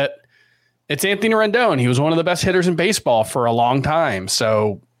just that it's Anthony Rendon. He was one of the best hitters in baseball for a long time.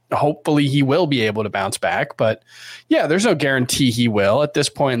 So hopefully he will be able to bounce back. But yeah, there's no guarantee he will at this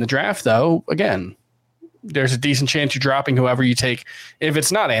point in the draft, though. Again, there's a decent chance you're dropping whoever you take if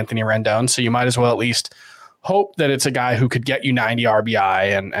it's not Anthony Rendon. So you might as well at least hope that it's a guy who could get you 90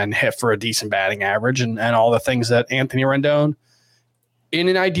 RBI and hit for a decent batting average and all the things that Anthony Rendon in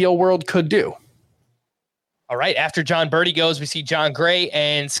an ideal world could do. All right. After John Birdie goes, we see John Gray.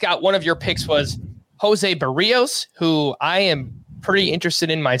 And Scott, one of your picks was Jose Barrios, who I am pretty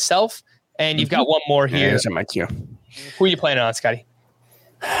interested in myself. And you've got one more here. Here's in my queue. Who are you planning on, Scotty?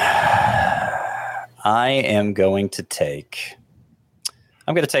 I am going to take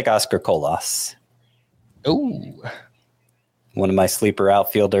Oscar Colas. Ooh. One of my sleeper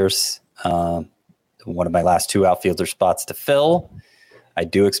outfielders, one of my last two outfielder spots to fill. I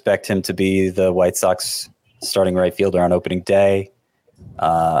do expect him to be the White Sox starting right fielder on opening day.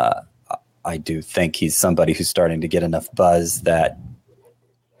 I do think he's somebody who's starting to get enough buzz that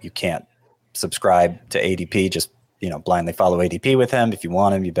you can't subscribe to ADP. Just, blindly follow ADP with him. If you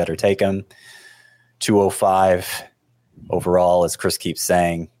want him, you better take him. 205. overall, as Chris keeps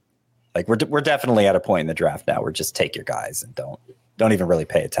saying, like we're definitely at a point in the draft now where just take your guys and don't even really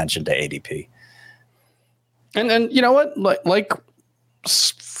pay attention to ADP. And you know what? Like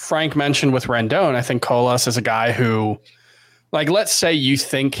Frank mentioned with Rendon, I think Colas is a guy who, like, let's say you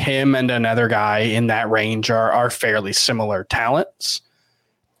think him and another guy in that range are fairly similar talents.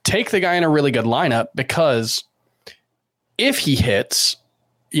 Take the guy in a really good lineup, because if he hits,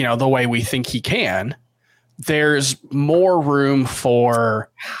 the way we think he can, there's more room for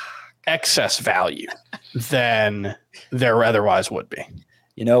excess value than there otherwise would be.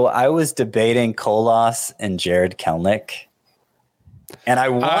 I was debating Colas and Jared Kelenic, and I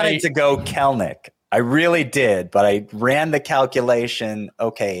wanted to go Kelenic. I really did, but I ran the calculation.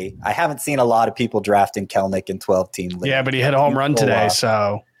 Okay, I haven't seen a lot of people drafting Kelenic in 12-team league. Yeah, but he hit a home run today,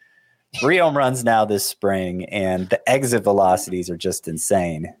 so 3 home runs now this spring, and the exit velocities are just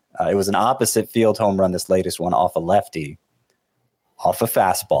insane. It was an opposite field home run, this latest one, off a lefty, off a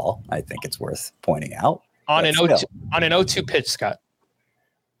fastball. I think it's worth pointing out. On an 0-2 pitch, Scott.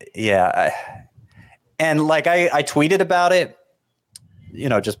 Yeah. And like I tweeted about it,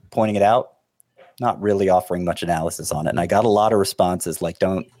 just pointing it out, not really offering much analysis on it. And I got a lot of responses like,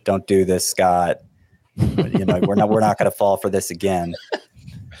 don't do this, Scott. We're not going to fall for this again.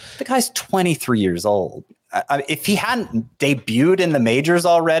 The guy's 23 years old. If he hadn't debuted in the majors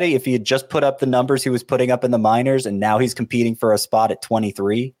already, if he had just put up the numbers he was putting up in the minors, and now he's competing for a spot at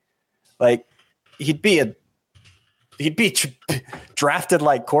 23, like he'd be drafted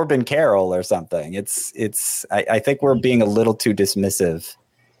like Corbin Carroll or something. I think we're being a little too dismissive,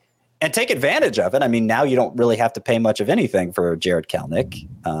 and take advantage of it. I mean, now you don't really have to pay much of anything for Jared Kelenic.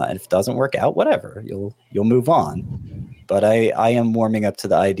 And if it doesn't work out, whatever, you'll move on. But I am warming up to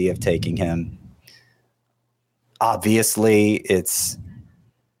the idea of taking him. Obviously, it's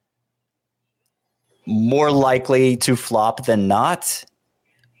more likely to flop than not,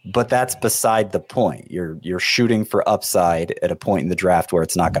 but that's beside the point. You're shooting for upside at a point in the draft where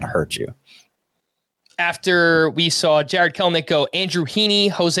it's not going to hurt you. After we saw Jared Kelenic go, Andrew Heaney,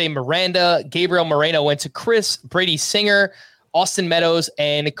 Jose Miranda, Gabriel Moreno went to Chris, Brady Singer, Austin Meadows,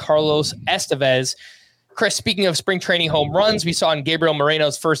 and Carlos Estevez. Chris, speaking of spring training home runs, we saw in Gabriel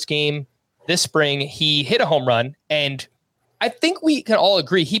Moreno's first game this spring, he hit a home run, and I think we can all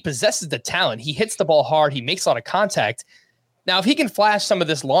agree he possesses the talent. He hits the ball hard. He makes a lot of contact. Now, if he can flash some of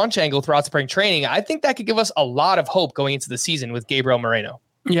this launch angle throughout spring training, I think that could give us a lot of hope going into the season with Gabriel Moreno.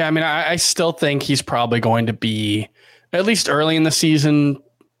 Yeah, I mean, I still think he's probably going to be, at least early in the season,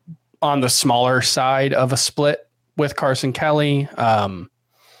 on the smaller side of a split with Carson Kelly.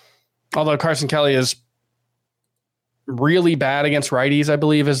 Although Carson Kelly is really bad against righties, I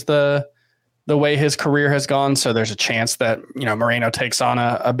believe, is the way his career has gone. So there's a chance that, Moreno takes on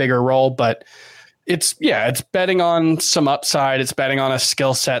a bigger role, but it's betting on some upside. It's betting on a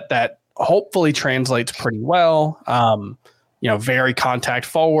skill set that hopefully translates pretty well. Very contact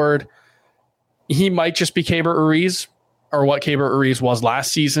forward. He might just be Keibert Ruiz, or what Keibert Ruiz was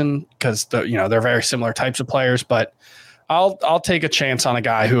last season, because they're very similar types of players. But I'll take a chance on a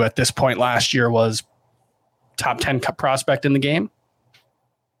guy who at this point last year was top 10 prospect in the game.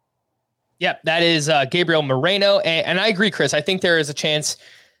 Yep, that is Gabriel Moreno. And I agree, Chris. I think there is a chance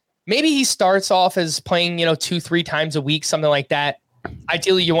maybe he starts off as playing, 2-3 times a week, something like that.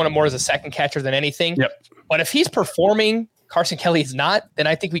 Ideally, you want him more as a second catcher than anything. Yep. But if he's performing, Carson Kelly is not, then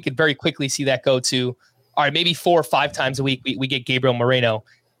I think we could very quickly see that go to, all right, maybe 4 or 5 times a week we get Gabriel Moreno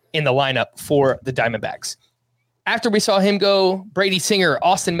in the lineup for the Diamondbacks. After we saw him go, Brady Singer,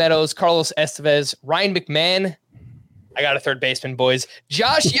 Austin Meadows, Carlos Estevez, Ryan McMahon. I got a third baseman, boys.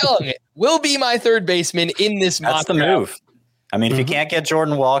 Josh Young will be my third baseman in this mock That's the draft. move. I mean, if you can't get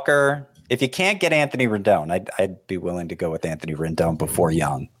Jordan Walker, if you can't get Anthony Rendon, I'd be willing to go with Anthony Rendon before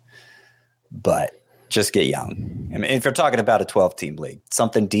Young. But just get Young. I mean, if you're talking about a 12-team league,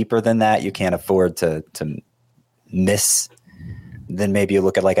 something deeper than that you can't afford to miss, then maybe you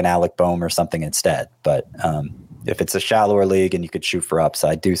look at like an Alec Boehm or something instead. But if it's a shallower league and you could shoot for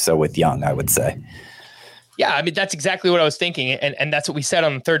upside, do so with Young, I would say. Yeah, I mean, that's exactly what I was thinking. And that's what we said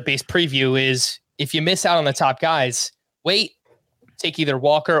on the third base preview is if you miss out on the top guys, wait, take either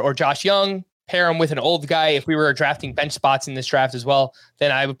Walker or Josh Young, pair him with an old guy. If we were drafting bench spots in this draft as well,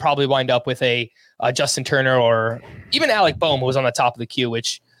 then I would probably wind up with a Justin Turner or even Alec Boehm, who was on the top of the queue,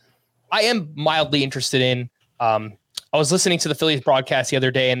 which I am mildly interested in. I was listening to the Phillies broadcast the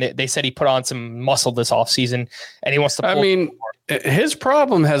other day, and they said he put on some muscle this offseason, and he wants to pull. I mean, his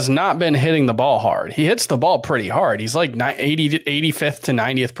problem has not been hitting the ball hard. He hits the ball pretty hard. He's like 85th to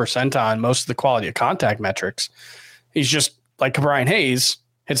 90th percentile on most of the quality of contact metrics. He's just like Brian Hayes,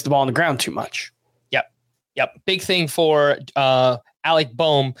 hits the ball on the ground too much. Yep. Yep. Big thing for Alec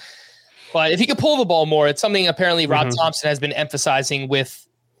Boehm. But if he could pull the ball more, it's something apparently Rob Thompson has been emphasizing with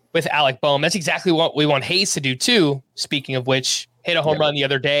Alec Boehm. That's exactly what we want Hayes to do too. Speaking of which, hit a home run the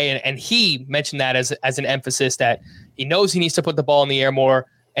other day, and he mentioned that as an emphasis that he knows he needs to put the ball in the air more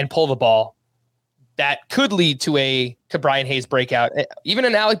and pull the ball. That could lead to a Brian Hayes breakout, even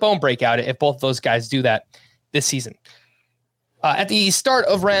an Alec Boehm breakout if both of those guys do that this season. At the start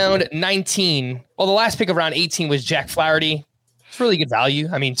of round 19, well, the last pick of round 18 was Jack Flaherty. It's really good value.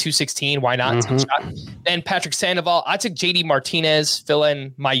 I mean, 216, why not? Take a shot. Then Patrick Sandoval. I took JD Martinez, fill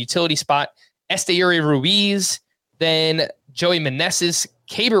in my utility spot. Esteury Ruiz, then Joey Meneses,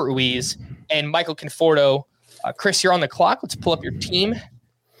 Keibert Ruiz, and Michael Conforto. Chris, you're on the clock. Let's pull up your team.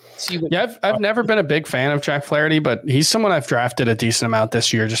 Yeah, I've never been a big fan of Jack Flaherty, but he's someone I've drafted a decent amount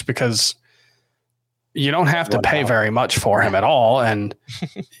this year just because you don't have to pay very much for him at all. And,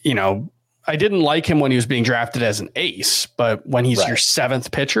 I didn't like him when he was being drafted as an ace, but when he's your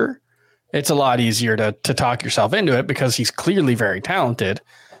seventh pitcher, it's a lot easier to talk yourself into it because he's clearly very talented.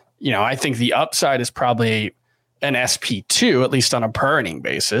 I think the upside is probably an SP2, at least on a per inning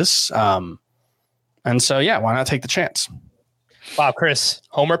basis. And so, yeah, why not take the chance? Wow, Chris,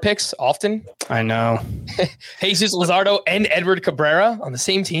 homer picks often. I know. Jesus Luzardo and Edward Cabrera on the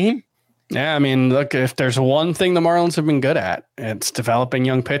same team. Yeah, I mean, look, if there's one thing the Marlins have been good at, it's developing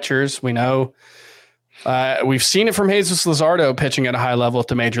young pitchers. We know we've seen it from Jesus Luzardo pitching at a high level at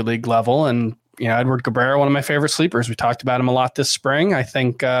the major league level. And, Edward Cabrera, one of my favorite sleepers. We talked about him a lot this spring. I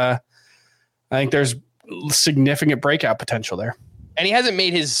think there's significant breakout potential there. And he hasn't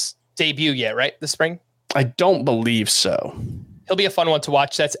made his debut yet, right? This spring? I don't believe so. He'll be a fun one to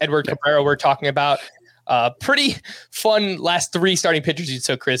watch. That's Edward Cabrera we're talking about. Pretty fun last three starting pitchers you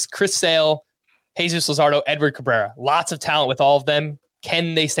took, Chris. Chris Sale, Jesus Luzardo, Edward Cabrera. Lots of talent with all of them.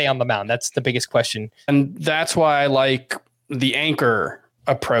 Can they stay on the mound? That's the biggest question. And that's why I like the anchor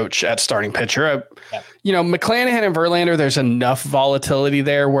approach at starting pitcher. McClanahan and Verlander, there's enough volatility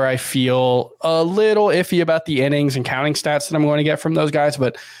there where I feel a little iffy about the innings and counting stats that I'm going to get from those guys.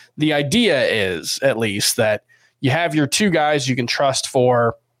 But the idea is at least that you have your two guys you can trust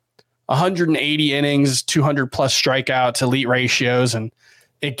for 180 innings, 200 plus strikeouts, elite ratios, and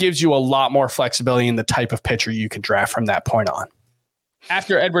it gives you a lot more flexibility in the type of pitcher you can draft from that point on.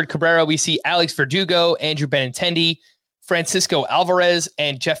 After Edward Cabrera, we see Alex Verdugo, Andrew Benintendi, Francisco Alvarez,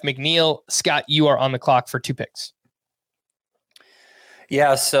 and Jeff McNeil. Scott, you are on the clock for two picks.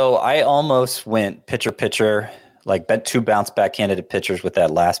 Yeah, so I almost went pitcher, like bet two bounce back candidate pitchers with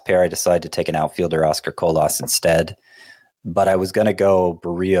that last pair. I decided to take an outfielder, Oscar Colas, instead. But I was going to go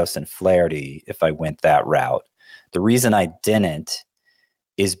Barrios and Flaherty if I went that route. The reason I didn't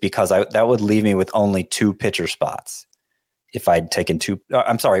is because that would leave me with only two pitcher spots. If I'd taken it would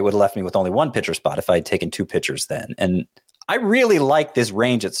have left me with only one pitcher spot if I had taken two pitchers then. And I really like this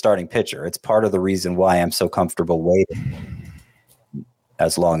range at starting pitcher. It's part of the reason why I'm so comfortable waiting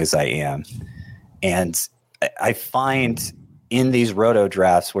as long as I am. And I find in these roto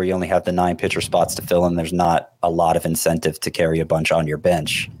drafts where you only have the 9 pitcher spots to fill in, there's not a lot of incentive to carry a bunch on your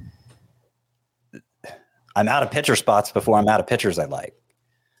bench. I'm out of pitcher spots before I'm out of pitchers I like.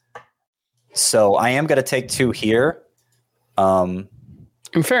 So I am going to take 2 here. In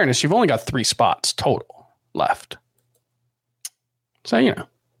fairness, you've only got 3 spots total left. So,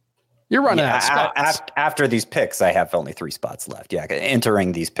 you're running out of spots. After these picks, I have only 3 spots left. Yeah,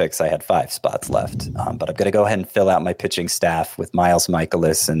 entering these picks, I had 5 spots left. But I'm going to go ahead and fill out my pitching staff with Miles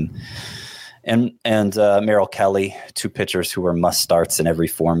Mikolas and Merrill Kelly, 2 pitchers who were must starts in every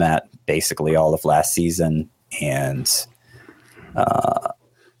format, basically all of last season, and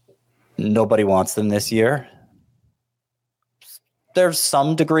nobody wants them this year. There's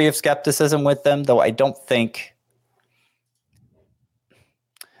some degree of skepticism with them, though I don't think.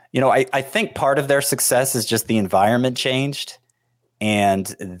 I think part of their success is just the environment changed, and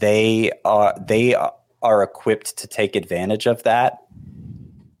they are equipped to take advantage of that.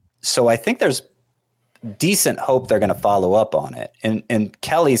 So I think there's decent hope they're going to follow up on it. In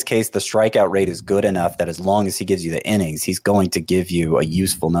Kelly's case, the strikeout rate is good enough that as long as he gives you the innings, he's going to give you a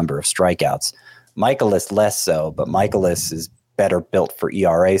useful number of strikeouts. Mikolas less so, but Mikolas is better built for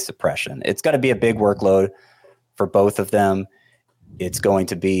ERA suppression. It's going to be a big workload for both of them. It's going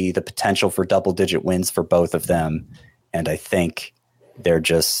to be the potential for double-digit wins for both of them. And I think they're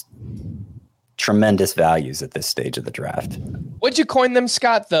just tremendous values at this stage of the draft. What'd you coin them,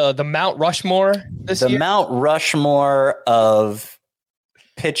 Scott? The Mount Rushmore this year? The Mount Rushmore of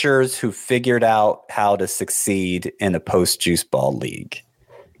pitchers who figured out how to succeed in a post-juice ball league.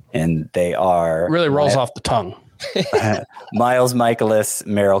 And they are... Really rolls off the tongue. Miles Mikolas,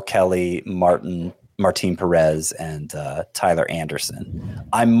 Merrill Kelly, Martin Martin Perez and Tyler Anderson.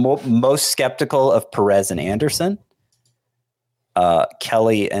 I'm most skeptical of Perez and Anderson.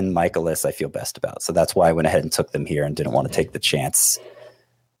 Kelly and Michaelis I feel best about. So that's why I went ahead and took them here and didn't want to take the chance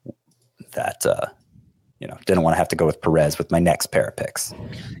that, didn't want to have to go with Perez with my next pair of picks.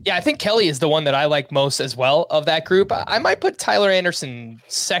 Yeah, I think Kelly is the one that I like most as well of that group. I might put Tyler Anderson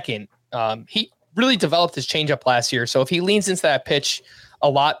second. He really developed his changeup last year. So if he leans into that pitch a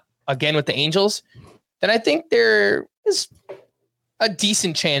lot again with the Angels, then I think there is a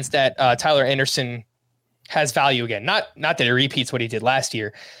decent chance that Tyler Anderson has value again. Not that it repeats what he did last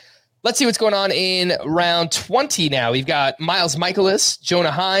year. Let's see what's going on in round 20 now. We've got Miles Michaelis,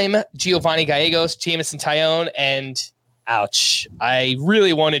 Jonah Heim, Giovanni Gallegos, Jameson Taillon, and ouch. I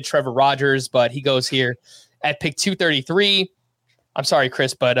really wanted Trevor Rogers, but he goes here at pick 233. I'm sorry,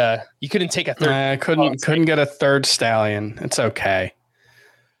 Chris, but you couldn't take a third. I couldn't get a third stallion. It's okay.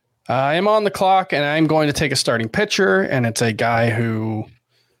 I am on the clock, and I'm going to take a starting pitcher, and it's a guy who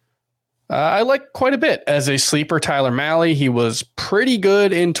I like quite a bit as a sleeper, Tyler Mahle. He was pretty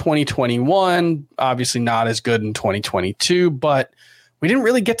good in 2021, obviously not as good in 2022, but we didn't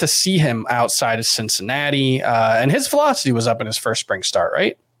really get to see him outside of Cincinnati, and his velocity was up in his first spring start,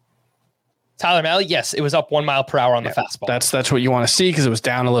 right? Tyler Mahle, yes, it was up 1 mile per hour on the fastball. That's what you want to see because it was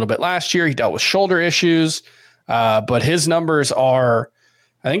down a little bit last year. He dealt with shoulder issues, but his numbers are,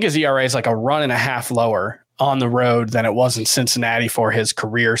 I think his ERA is like a run and a half lower on the road than it was in Cincinnati for his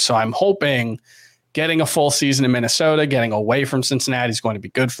career. So I'm hoping getting a full season in Minnesota, getting away from Cincinnati is going to be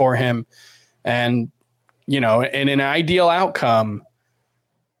good for him. And, in an ideal outcome,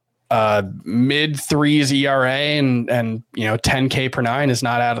 mid threes ERA and 10K per nine is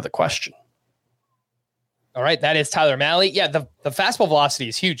not out of the question. All right. That is Tyler Mahle. Yeah. The fastball velocity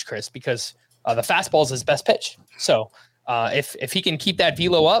is huge, Chris, because the fastball is his best pitch. So if he can keep that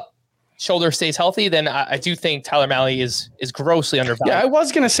velo up, shoulder stays healthy, then I do think Tyler Mahle is grossly undervalued. Yeah, I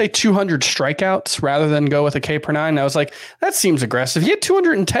was going to say 200 strikeouts rather than go with a K per nine. I was like, that seems aggressive. He had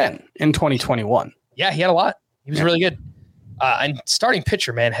 210 in 2021. Yeah, he had a lot. He was really good. And starting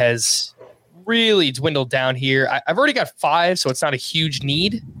pitcher, man, has really dwindled down here. I've already got 5, so it's not a huge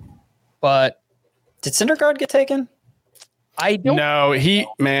need. But did Syndergaard get taken? I don't know.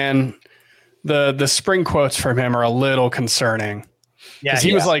 The spring quotes from him are a little concerning. Yeah,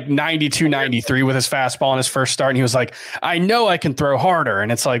 he was like 92, 93 with his fastball in his first start. And he was like, I know I can throw harder.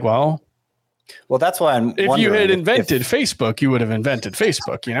 And it's like, well, that's why I'm if you had invented Facebook, you would have invented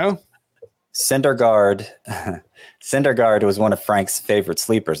Facebook, Syndergaard was one of Frank's favorite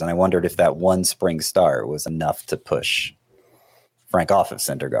sleepers. And I wondered if that one spring start was enough to push Frank off of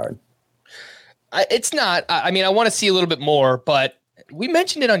Syndergaard. It's not. I mean, I want to see a little bit more, but we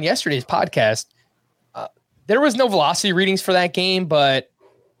mentioned it on yesterday's podcast. There was no velocity readings for that game, but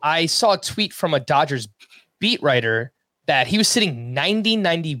I saw a tweet from a Dodgers beat writer that he was sitting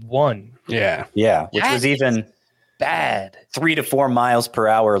 90-91. Yeah. Yeah. Which was even bad. 3 to 4 miles per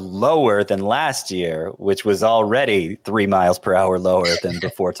hour lower than last year, which was already 3 miles per hour lower than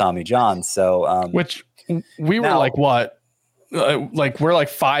before Tommy John. So, which we were like, what? Like we're like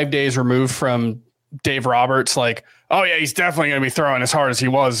 5 days removed from Dave Roberts, like, oh yeah, he's definitely going to be throwing as hard as he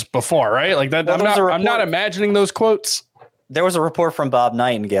was before, right? Like that. Well, I'm not imagining those quotes. There was a report from Bob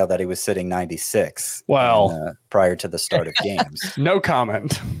Nightingale that he was sitting 96. Well, prior to the start of games. No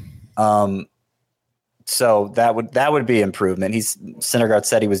comment. So that would be improvement. Syndergaard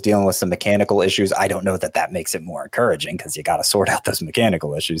said he was dealing with some mechanical issues. I don't know that makes it more encouraging because you got to sort out those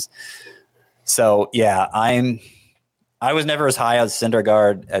mechanical issues. So yeah, I was never as high on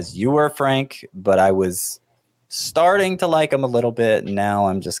Syndergaard as you were, Frank, but I was starting to like him a little bit. And now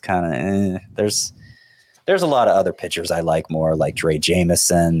I'm just kind of, there's a lot of other pitchers I like more, like Dre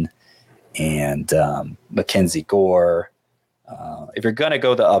Jameson and Mackenzie Gore. If you're going to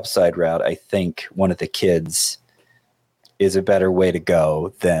go the upside route, I think one of the kids is a better way to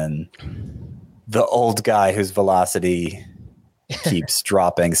go than the old guy whose velocity keeps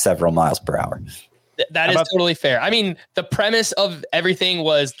dropping several miles per hour. That is totally fair. I mean, the premise of everything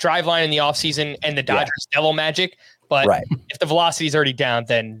was Driveline in the offseason and the Dodgers devil magic. But if the velocity is already down,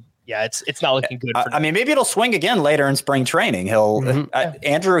 then yeah, it's not looking good. I mean, maybe it'll swing again later in spring training.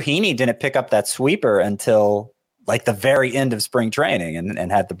 Andrew Heaney didn't pick up that sweeper until like the very end of spring training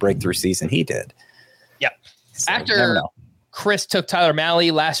and had the breakthrough season he did. Yep. So after Chris took Tyler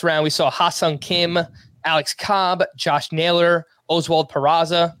Mahle last round, we saw Ha-Sung Kim, Alex Cobb, Josh Naylor, Oswald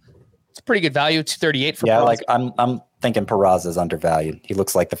Peraza. It's a pretty good value, 238 for Peraza. Like I'm thinking Peraza's undervalued. He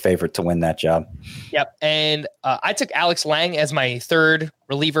looks like the favorite to win that job. Yep. And I took Alex Lang as my third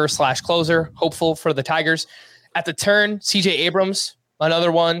reliever / closer, hopeful for the Tigers. At the turn, CJ Abrams,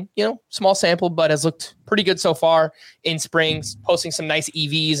 another one, small sample, but has looked pretty good so far in spring, posting some nice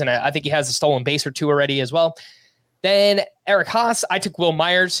EVs, and I think he has a stolen base or two already as well. Then Eric Haas, I took Will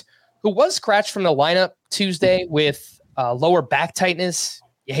Myers, who was scratched from the lineup Tuesday with lower back tightness.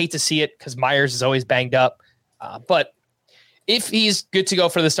 You hate to see it because Myers is always banged up. But if he's good to go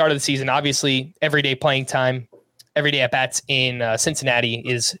for the start of the season, obviously everyday playing time, everyday at-bats in Cincinnati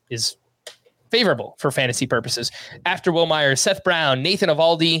is favorable for fantasy purposes. After Will Myers, Seth Brown, Nathan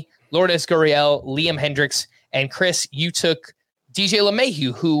Eovaldi, Lourdes Gurriel, Liam Hendricks, and Chris, you took DJ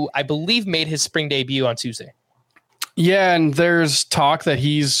LeMahieu, who I believe made his spring debut on Tuesday. Yeah, and there's talk that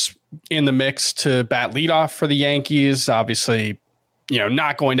he's in the mix to bat leadoff for the Yankees. Obviously,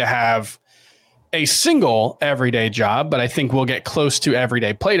 not going to have a single everyday job, but I think we'll get close to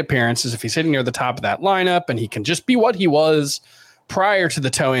everyday plate appearances if he's sitting near the top of that lineup and he can just be what he was prior to the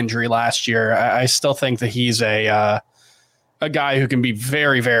toe injury last year. I still think that he's a guy who can be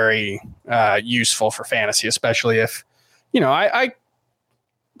very, very useful for fantasy, especially if, I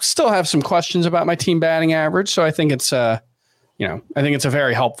still have some questions about my team batting average. So I think it's I think it's a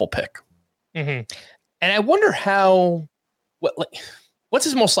very helpful pick. Mm-hmm. And I wonder what's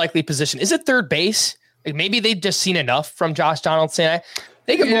his most likely position? Is it third base? Like maybe they've just seen enough from Josh Donaldson.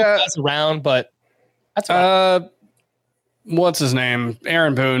 They can move guys around, but that's what's his name?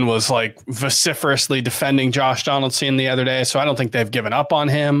 Aaron Boone was like vociferously defending Josh Donaldson the other day. So I don't think they've given up on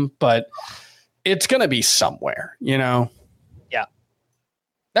him, but it's going to be somewhere, Yeah.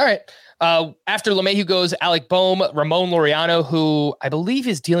 All right. After LeMahieu goes Alec Boehm, Ramon Laureano, who I believe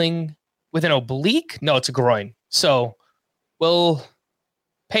is dealing with an oblique. No, it's a groin. So we'll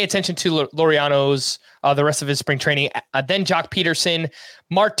pay attention to Laureano's the rest of his spring training. Then Jock Peterson,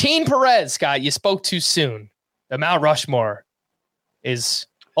 Martin Perez. Scott, you spoke too soon. The Mount Rushmore is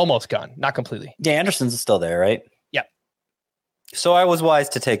almost gone, not completely. Yeah, Anderson's still there, right? Yep. So I was wise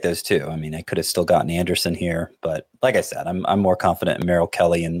to take those two. I mean, I could have still gotten Anderson here, but like I said, I'm more confident in Merrill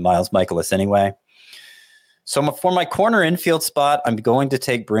Kelly and Miles Michaelis anyway. So for my corner infield spot, I'm going to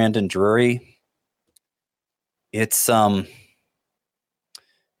take Brandon Drury. It's one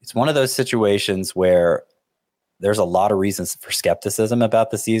of those situations where there's a lot of reasons for skepticism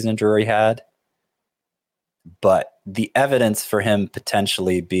about the season Drury had, but the evidence for him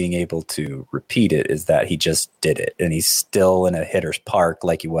potentially being able to repeat it is that he just did it, and he's still in a hitter's park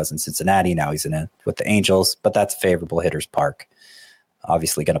like he was in Cincinnati. Now he's with the Angels, but that's favorable hitter's park.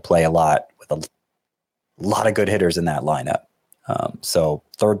 Obviously going to play a lot with a lot of good hitters in that lineup. So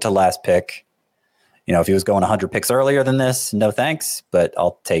third to last pick. If he was going 100 picks earlier than this, no thanks, but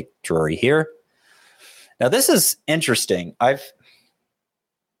I'll take Drury here. Now, this is interesting. 5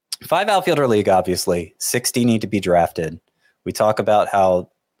 outfielder league, obviously. 60 need to be drafted. We talk about how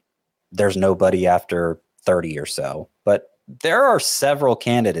there's nobody after 30 or so, but there are several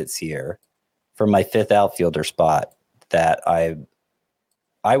candidates here for my 5th outfielder spot that I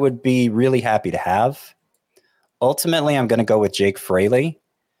would be really happy to have. Ultimately, I'm going to go with Jake Fraley.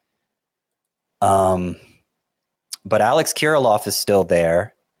 But Alex Kirilloff is still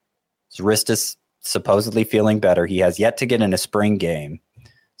there. His wrist is supposedly feeling better. He has yet to get in a spring game.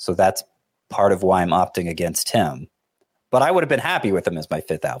 So that's part of why I'm opting against him. But I would have been happy with him as my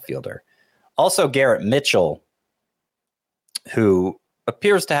 5th outfielder. Also, Garrett Mitchell, who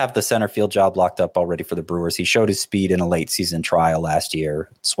appears to have the center field job locked up already for the Brewers. He showed his speed in a late season trial last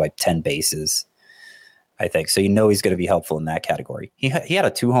year, swiped 10 bases, I think. So he's going to be helpful in that category. He had a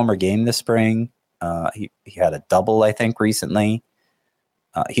 2-homer game this spring. He had a double, I think, recently.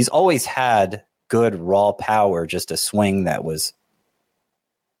 He's always had good raw power, just a swing that was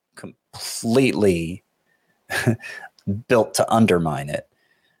completely built to undermine it.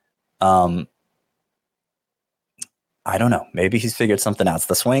 I don't know. Maybe he's figured something out.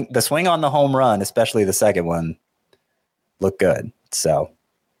 The swing on the home run, especially the second one, looked good. So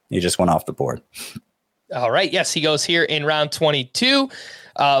he just went off the board. All right. Yes, he goes here in round 22.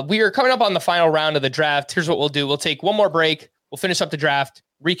 We are coming up on the final round of the draft. Here's what we'll do. We'll take one more break. We'll finish up the draft,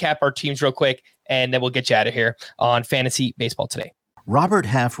 recap our teams real quick, and then we'll get you out of here on Fantasy Baseball Today. Robert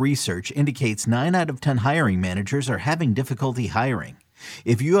Half research indicates 9 out of 10 hiring managers are having difficulty hiring.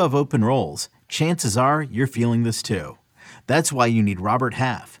 If you have open roles, chances are you're feeling this too. That's why you need Robert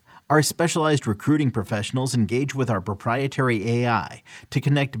Half. Our specialized recruiting professionals engage with our proprietary AI to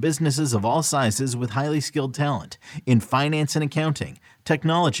connect businesses of all sizes with highly skilled talent in finance and accounting,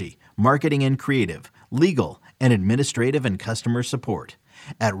 technology, marketing and creative, legal, and administrative and customer support.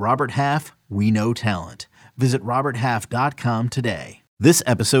 At Robert Half, we know talent. Visit roberthalf.com today. This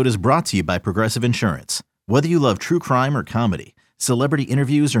episode is brought to you by Progressive Insurance. Whether you love true crime or comedy, celebrity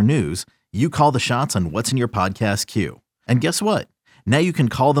interviews or news, you call the shots on what's in your podcast queue. And guess what? Now you can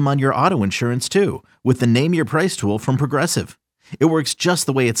call them on your auto insurance too with the Name Your Price tool from Progressive. It works just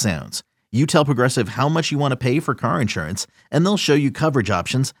the way it sounds. You tell Progressive how much you want to pay for car insurance, and they'll show you coverage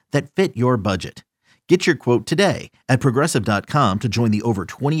options that fit your budget. Get your quote today at Progressive.com to join the over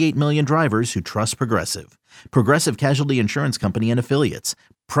 28 million drivers who trust Progressive. Progressive Casualty Insurance Company and Affiliates.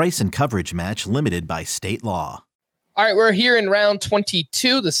 Price and coverage match limited by state law. All right, we're here in round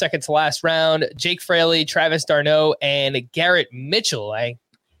 22, the second to last round. Jake Fraley, Travis d'Arnaud, and Garrett Mitchell. I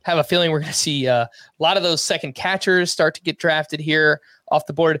have a feeling we're going to see a lot of those second catchers start to get drafted here off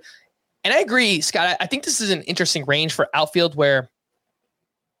the board. And I agree, Scott. I think this is an interesting range for outfield where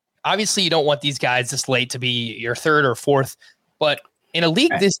obviously you don't want these guys this late to be your third or fourth. But in a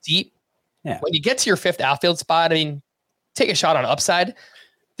league this deep, when you get to your fifth outfield spot, I mean, take a shot on upside.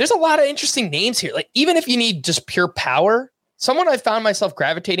 There's a lot of interesting names here. Like, even if you need just pure power, someone I found myself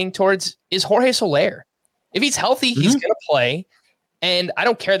gravitating towards is Jorge Soler. If he's healthy, he's going to play. And I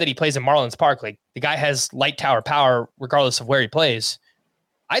don't care that he plays in Marlins Park. Like, the guy has light tower power regardless of where he plays.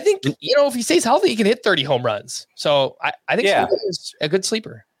 I think, if he stays healthy, he can hit 30 home runs. So I think Soler is a good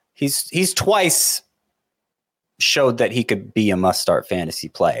sleeper. He's twice showed that he could be a must-start fantasy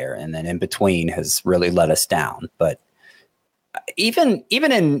player, and then in between has really let us down. But even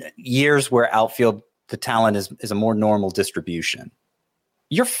in years where outfield, the talent is a more normal distribution,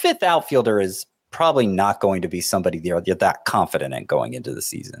 your fifth outfielder is probably not going to be somebody you're that confident in going into the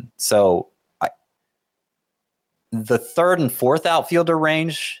season. So the third and fourth outfielder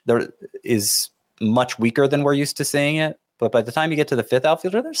range there is much weaker than we're used to seeing it. But by the time you get to the fifth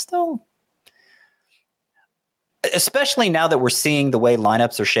outfielder, they're still, especially now that we're seeing the way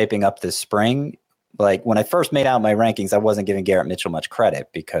lineups are shaping up this spring. Like, when I first made out my rankings, I wasn't giving Garrett Mitchell much credit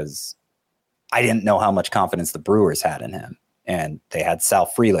because I didn't know how much confidence the Brewers had in him. And they had Sal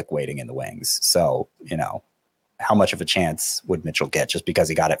Frelick waiting in the wings. So, how much of a chance would Mitchell get just because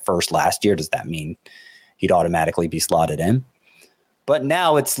he got it first last year? Does that mean he'd automatically be slotted in? But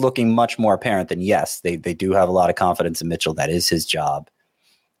now it's looking much more apparent than yes, they do have a lot of confidence in Mitchell. That is his job.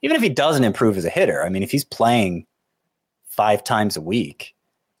 Even if he doesn't improve as a hitter, I mean, if he's playing 5 times a week,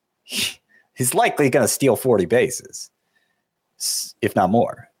 he's likely going to steal 40 bases, if not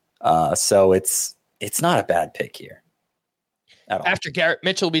more. So it's not a bad pick here at all. After Garrett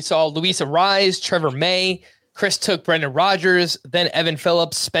Mitchell, we saw Luis Arraez, Trevor May. Chris took Brendan Rodgers, then Evan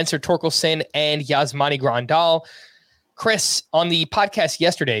Phillips, Spencer Torkelson, and Yasmani Grandal. Chris, on the podcast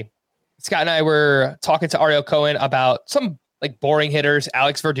yesterday, Scott and I were talking to Ariel Cohen about some like boring hitters,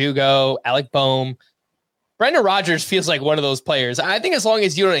 Alex Verdugo, Alec Boehm. Brendan Rodgers feels like one of those players. I think as long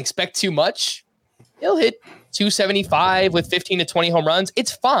as you don't expect too much, he'll hit 275 with 15 to 20 home runs.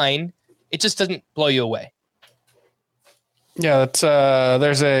 It's fine. It just doesn't blow you away. Yeah, that's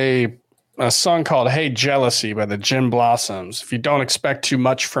there's a song called Hey Jealousy by the Gin Blossoms. If you don't expect too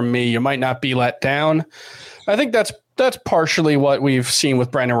much from me, you might not be let down. I think that's partially what we've seen with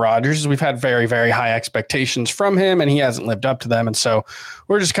Brendan Rodgers. We've had very, very high expectations from him, and he hasn't lived up to them. And so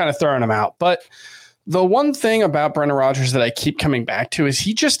we're just kind of throwing him out. But the one thing about Brendan Rodgers that I keep coming back to is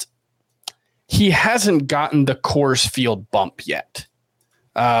he hasn't gotten the Coors Field bump yet.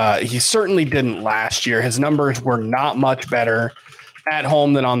 He certainly didn't last year. His numbers were not much better at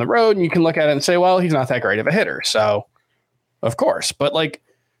home than on the road. And you can look at it and say, well, he's not that great of a hitter. So, of course. But, like,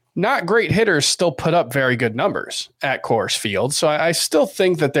 not great hitters still put up very good numbers at Coors Field. So I still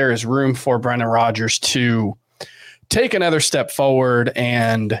think that there is room for Brendan Rodgers to take another step forward.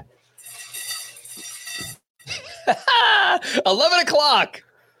 And 11 o'clock.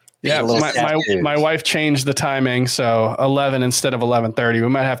 Yeah, my wife changed the timing, so 11 instead of 11:30. We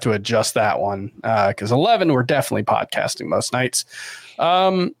might have to adjust that one because 11 we're definitely podcasting most nights.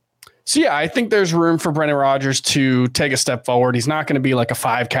 So yeah, I think there's room for Brendan Rodgers to take a step forward. He's not going to be like a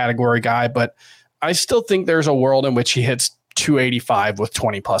 5 category guy, but I still think there's a world in which he hits 285 with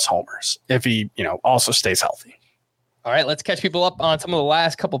 20 plus homers if he, also stays healthy. All right, let's catch people up on some of the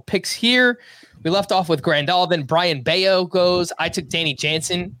last couple picks here. We left off with Grandal, then Brian Bayo goes. I took Danny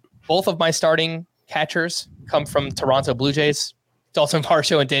Jansen. Both of my starting catchers come from Toronto Blue Jays. Dalton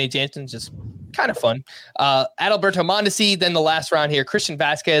Varsho and Danny Jansen, just kind of fun. Adalberto Mondesi, then the last round here, Christian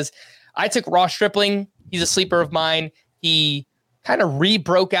Vasquez. I took Ross Stripling. He's a sleeper of mine. He kind of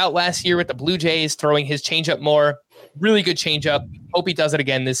broke out last year with the Blue Jays, throwing his changeup more. Really good changeup. Hope he does it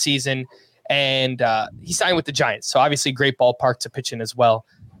again this season. And he signed with the Giants, so obviously great ballpark to pitch in as well.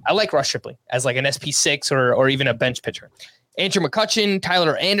 I like Ross Stripling as like an SP6 or even a bench pitcher. Andrew McCutchen,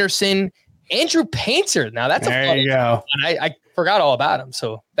 Tyler Anderson, Andrew Painter. Now that's there you go. I forgot all about him,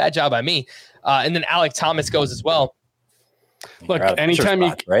 so bad job by me. And then Alec Thomas goes as well. Look, anytime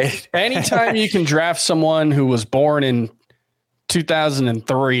you can draft someone who was born in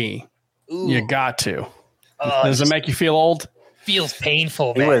 2003. Ooh. You got to. Oh, Does it make you feel old? Feels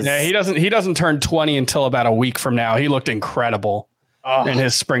painful, man. Yeah, he doesn't turn 20 until about a week from now. He looked incredible in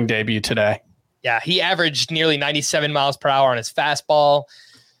his spring debut today. Yeah, he averaged nearly 97 miles per hour on his fastball,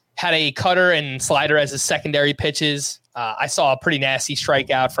 had a cutter and slider as his secondary pitches. I saw a pretty nasty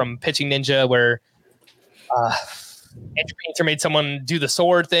strikeout from Pitching Ninja where Andrew Painter made someone do the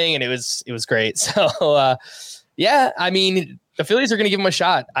sword thing, and it was great. So, yeah, I mean, the Phillies are going to give him a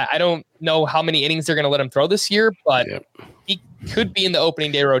shot. I don't know how many innings they're going to let him throw this year, but he could be in the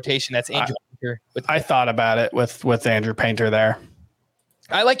opening day rotation. That's Andrew Painter. I thought about it with Andrew Painter there.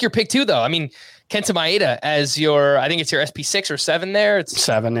 I like your pick too, though. I mean, Kenta Maeda as I think it's your SP6 or 7 there. It's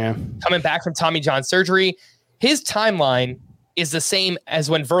 7, yeah. Coming back from Tommy John surgery. His timeline is the same as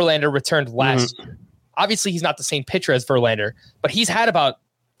when Verlander returned last year. Obviously, he's not the same pitcher as Verlander, but he's had about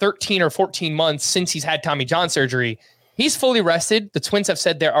 13 or 14 months since he's had Tommy John surgery. He's fully rested. The Twins have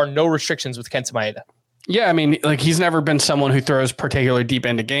said there are no restrictions with Kenta Maeda. Yeah, I mean, like he's never been someone who throws particularly deep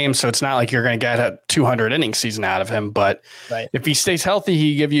into games, so it's not like you're going to get a 200 inning season out of him. But if he stays healthy,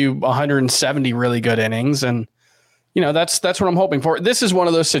 he give you 170 really good innings, and that's what I'm hoping for. This is one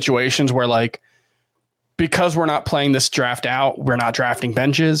of those situations where, like, because we're not playing this draft out, we're not drafting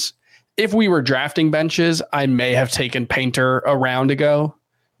benches. If we were drafting benches, I may have taken Painter a round ago,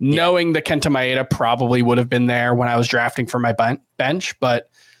 knowing that Kenta Maeda probably would have been there when I was drafting for my bench, but.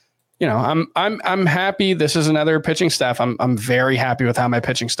 I'm happy. This is another pitching staff. I'm very happy with how my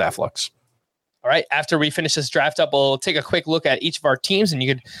pitching staff looks. All right. After we finish this draft up, we'll take a quick look at each of our teams, and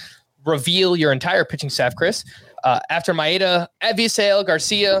you could reveal your entire pitching staff, Chris. After Maeda, Avisail,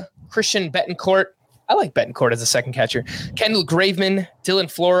 Garcia, Christian Betancourt. I like Betancourt as a second catcher. Kendall Graveman, Dylan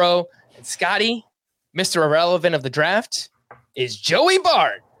Floro, and Scotty. Mr. Irrelevant of the draft is Joey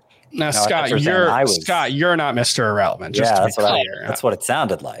Bart. Now, Scott, you're not Mr. Irrelevant. Just to be clear. That's what it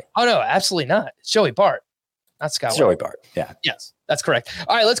sounded like. Oh, no, absolutely not. It's Joey Bart, not Scott. Joey Bart. Yeah. Yes, that's correct.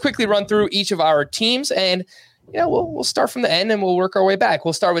 All right, let's quickly run through each of our teams, and we'll start from the end and we'll work our way back.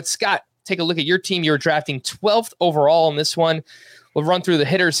 We'll start with Scott. Take a look at your team. You're drafting 12th overall in this one. We'll run through the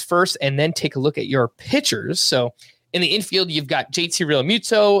hitters first and then take a look at your pitchers. So in the infield, you've got JT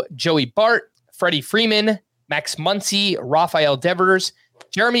Realmuto, Joey Bart, Freddie Freeman, Max Muncy, Rafael Devers,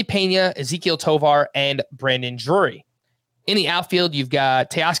 Jeremy Pena, Ezekiel Tovar, and Brandon Drury. In the outfield, you've got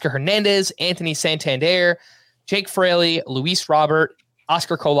Teoscar Hernandez, Anthony Santander, Jake Fraley, Luis Robert,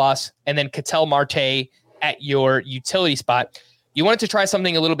 Oscar Colas, and then Ketel Marte at your utility spot. You wanted to try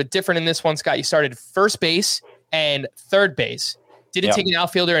something a little bit different in this one, Scott. You started first base and third base. Didn't take an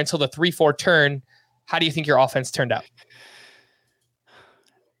outfielder until the 3-4 turn. How do you think your offense turned out?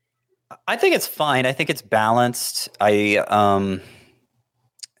 I think it's fine. I think it's balanced.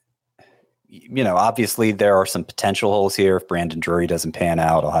 Obviously there are some potential holes here. If Brandon Drury doesn't pan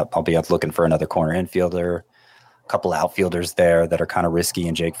out, I'll be up looking for another corner infielder, a couple outfielders there that are kind of risky,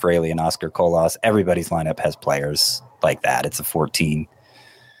 and Jake Fraley and Oscar Colas. Everybody's lineup has players like that. It's a 14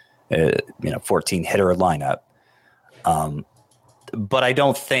 hitter lineup. But I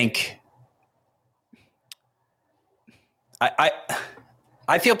don't think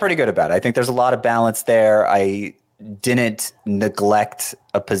I feel pretty good about it. I think there's a lot of balance there. I didn't neglect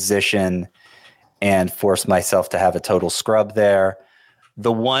a position and force myself to have a total scrub there.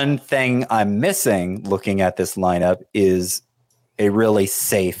 The one thing I'm missing looking at this lineup is a really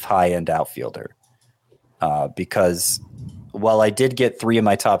safe high-end outfielder. Because while I did get 3 of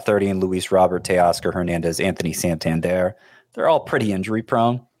my top 30 in Luis Robert, Teoscar Hernandez, Anthony Santander, they're all pretty injury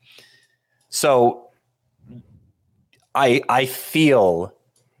prone. So I feel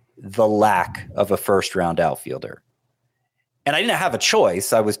the lack of a first-round outfielder. And I didn't have a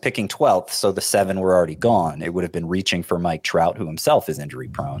choice. I was picking 12th, so the 7 were already gone. It would have been reaching for Mike Trout, who himself is injury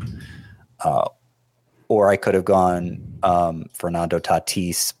prone. Or I could have gone Fernando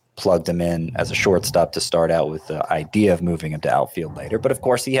Tatis, plugged him in as a shortstop to start out with the idea of moving him to outfield later. But of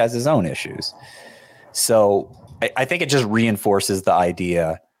course, he has his own issues. So I think it just reinforces the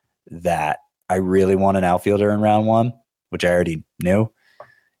idea that I really want an outfielder in round 1, which I already knew.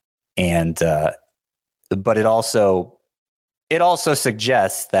 And but it also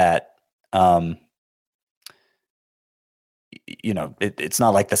suggests that it's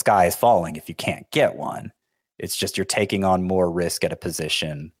not like the sky is falling if you can't get one. It's just you're taking on more risk at a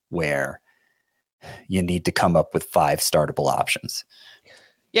position where you need to come up with 5 startable options.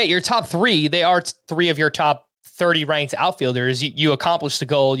 Yeah, your top 3, they are 3 of your top 30 ranked outfielders. You accomplished the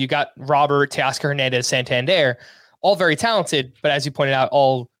goal. You got Robert, Teoscar Hernandez, Santander, all very talented, but as you pointed out,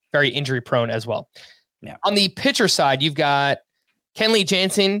 all very injury prone as well. Yeah. On the pitcher side, you've got Kenley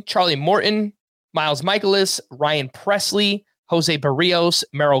Jansen, Charlie Morton, Miles Michaelis, Ryan Presley, Jose Barrios,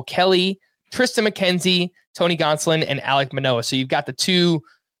 Merrill Kelly, Tristan McKenzie, Tony Gonsolin, and Alek Manoah. So you've got the two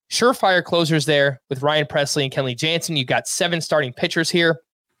surefire closers there with Ryan Presley and Kenley Jansen. You've got 7 starting pitchers here.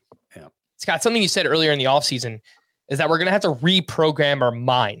 Yeah. Scott, something you said earlier in the offseason is that we're going to have to reprogram our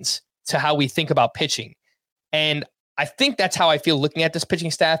minds to how we think about pitching. And I think that's how I feel looking at this pitching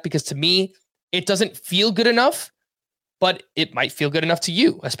staff, because to me, it doesn't feel good enough, but it might feel good enough to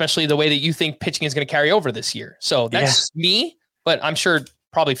you, especially the way that you think pitching is going to carry over this year. So that's me, but I'm sure it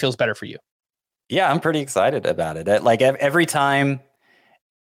probably feels better for you. Yeah, I'm pretty excited about it. Like every time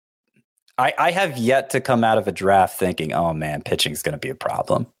I have yet to come out of a draft thinking, oh man, pitching is going to be a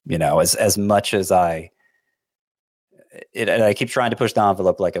problem. You know, as much as I keep trying to push the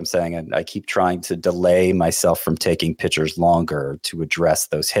envelope, like I'm saying, and I keep trying to delay myself from taking pitchers longer to address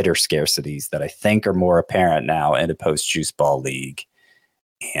those hitter scarcities that I think are more apparent now in a post-juice ball league.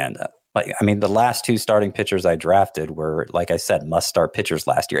 And the last 2 starting pitchers I drafted were, like I said, must-start pitchers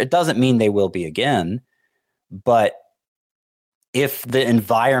last year. It doesn't mean they will be again, but if the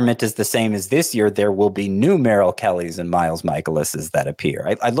environment is the same as this year, there will be new Merrill Kellys and Miles Michalises that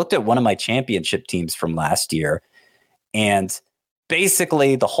appear. I looked at one of my championship teams from last year, and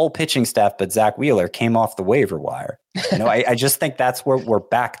basically the whole pitching staff but Zach Wheeler came off the waiver wire. You know, I just think that's where we're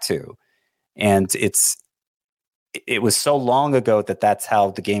back to. And it was so long ago that that's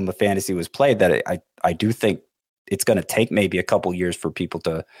how the game of fantasy was played that I do think it's going to take maybe a couple years for people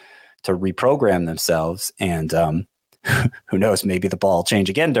to reprogram themselves. And who knows, maybe the ball will change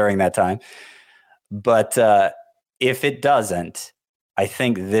again during that time. But if it doesn't, I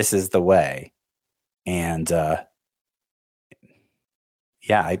think this is the way. And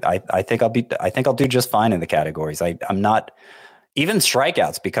I think I'll do just fine in the categories. I'm not even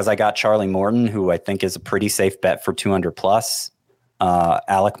strikeouts, because I got Charlie Morton, who I think is a pretty safe bet for 200 plus.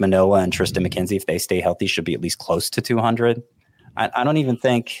 Alek Manoah and Tristan McKenzie, if they stay healthy, should be at least close to 200. I don't even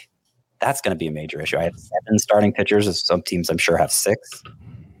think that's going to be a major issue. I have 7 starting pitchers, as some teams I'm sure have 6.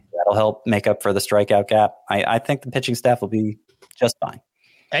 That'll help make up for the strikeout gap. I think the pitching staff will be just fine.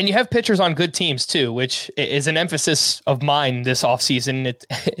 And you have pitchers on good teams too, which is an emphasis of mine this offseason.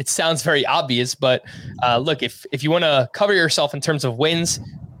 It sounds very obvious, but look, if you want to cover yourself in terms of wins,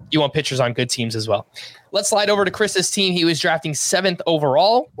 you want pitchers on good teams as well. Let's slide over to Chris's team. He was drafting 7th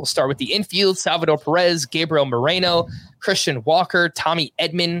overall. We'll start with the infield: Salvador Perez, Gabriel Moreno, Christian Walker, Tommy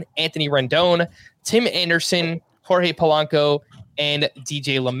Edman, Anthony Rendon, Tim Anderson, Jorge Polanco, and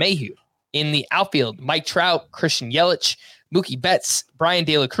DJ LeMahieu. In the outfield, Mike Trout, Christian Yelich, Mookie Betts, Brian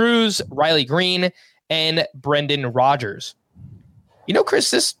De La Cruz, Riley Green, and Brendan Rodgers. You know,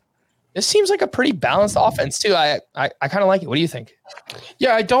 Chris, this seems like a pretty balanced offense too. I kind of like it. What do you think?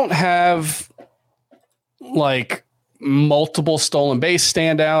 Yeah, I don't have like multiple stolen base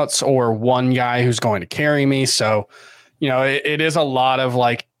standouts or one guy who's going to carry me. So, you know, it is a lot of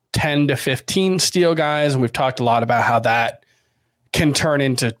like 10 to 15 steal guys. And we've talked a lot about how that can turn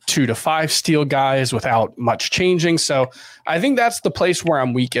into 2 to 5 steal guys without much changing. So I think that's the place where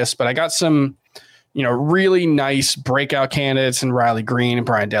I'm weakest, but I got some, you know, really nice breakout candidates in Riley Green and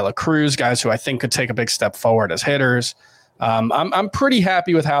Brian De La Cruz, guys who I think could take a big step forward as hitters. I'm pretty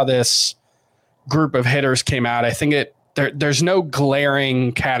happy with how this group of hitters came out. I think there's no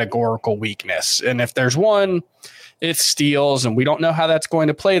glaring categorical weakness. And if there's one, it's steals, and we don't know how that's going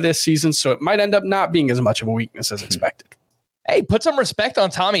to play this season. So it might end up not being as much of a weakness as expected. Hey, put some respect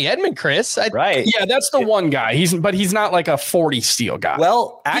on Tommy Edman, Chris. Right. Yeah, that's the one guy. He's not like a 40 steal guy.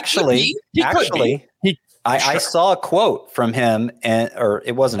 Well, actually, I saw a quote from him, or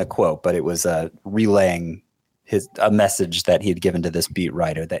it wasn't a quote, but it was relaying a message that he had given to this beat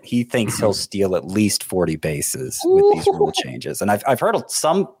writer that he thinks he'll steal at least 40 bases with these rule changes. And I've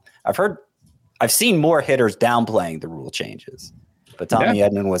seen more hitters downplaying the rule changes, but Tommy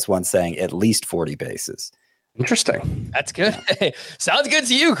Edman was once saying at least 40 bases. Interesting. That's good. Sounds good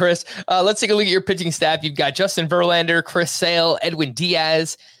to you, Chris. Let's take a look at your pitching staff. You've got Justin Verlander, Chris Sale, Edwin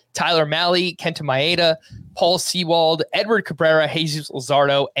Diaz, Tyler Mahle, Kenta Maeda, Paul Sewald, Edward Cabrera, Jesus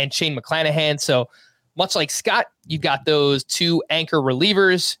Luzardo, and Shane McClanahan. So much like Scott, you've got those 2 anchor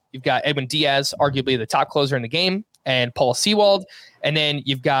relievers. You've got Edwin Diaz, arguably the top closer in the game, and Paul Sewald. And then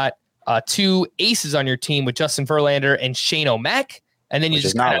you've got 2 aces on your team with Justin Verlander and Shane O'Mac. And then you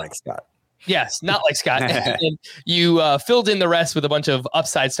just not like Scott. Yes, not like Scott. And you filled in the rest with a bunch of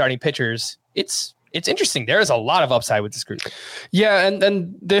upside starting pitchers. It's interesting. There is a lot of upside with this group. Yeah,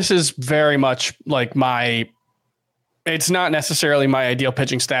 and this is very much like it's not necessarily my ideal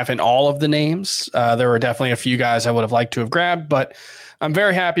pitching staff in all of the names. There were definitely a few guys I would have liked to have grabbed, but I'm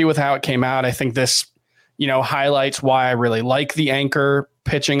very happy with how it came out. I think this, highlights why I really like the anchor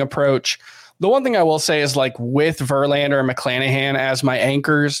pitching approach. The one thing I will say is, like, with Verlander and McClanahan as my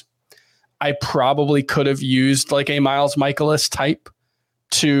anchors, I probably could have used like a Miles Michaelis type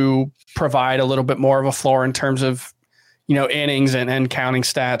to provide a little bit more of a floor in terms of, innings and counting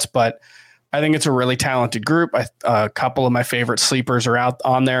stats. But I think it's a really talented group. A couple of my favorite sleepers are out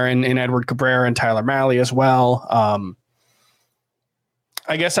on there in Edward Cabrera and Tyler Mahle as well.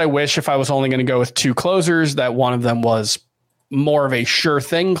 I guess I wish if I was only going to go with two closers that one of them was more of a sure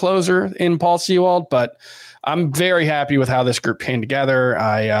thing closer in Paul Sewald, but I'm very happy with how this group came together.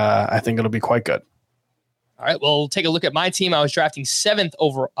 I think it'll be quite good. All right, well, take a look at my team. I was drafting second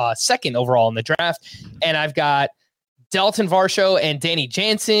overall in the draft, and I've got Dalton Varsho and Danny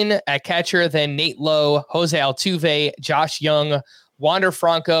Jansen at catcher, then Nate Lowe, Jose Altuve, Josh Young, Wander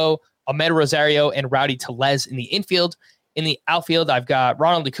Franco, Ahmed Rosario, and Rowdy Tellez in the infield. In the outfield, I've got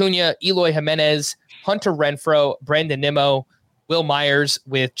Ronald Acuna, Eloy Jimenez, Hunter Renfroe, Brandon Nimmo, Will Myers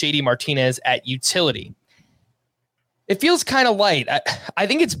with JD Martinez at utility. It feels kind of light. I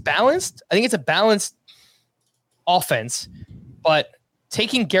think it's balanced. I think it's a balanced offense, but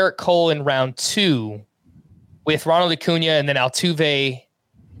taking Garrett Cole in round 2 with Ronald Acuna and then Altuve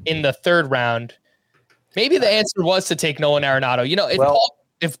in the 3rd round, maybe the answer was to take Nolan Arenado.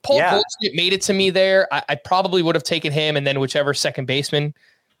 If Paul Goldschmidt made it to me there, I probably would have taken him and then whichever second baseman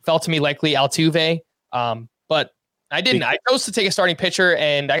felt to me likely Altuve. But I didn't. I chose to take a starting pitcher,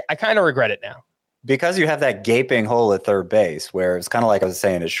 and I kind of regret it now. Because you have that gaping hole at third base where it's kind of like I was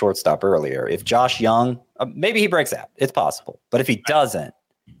saying at shortstop earlier. If Josh Young, maybe he breaks out. It's possible. But if he doesn't,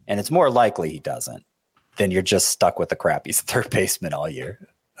 and it's more likely he doesn't, then you're just stuck with the crappy third baseman all year,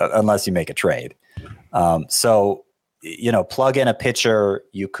 unless you make a trade. So, plug in a pitcher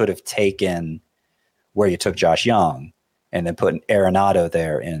you could have taken where you took Josh Young and then put an Arenado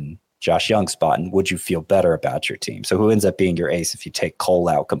there in Josh Young's spot, and would you feel better about your team? So who ends up being your ace if you take Cole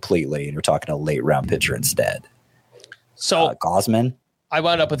out completely and you're talking a late round pitcher instead? So Gausman? I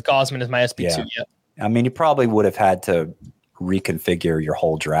wound up with Gausman as my SP2. Yeah. I mean, you probably would have had to reconfigure your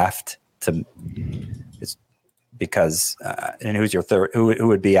whole draft because and who's your third? Who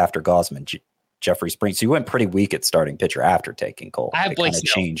would be after Gausman? Jeffrey Springs. So you went pretty weak at starting pitcher after taking Cole. I have Blake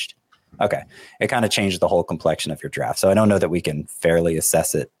Snell. Changed. Okay. It kind of changed the whole complexion of your draft. So I don't know that we can fairly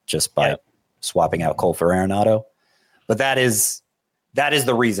assess it just by swapping out Cole for Arenado. But that is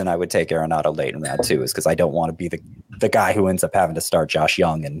the reason I would take Arenado late in round 2, is because I don't want to be the guy who ends up having to start Josh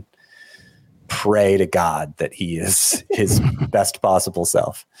Young and pray to God that he is his best possible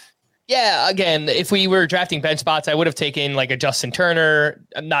self. Yeah, again, if we were drafting bench spots, I would have taken like a Justin Turner.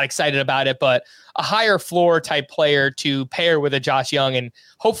 I'm not excited about it, but a higher floor type player to pair with a Josh Young, and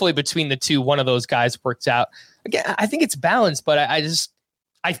hopefully between the two, one of those guys works out. Again, I think it's balanced, but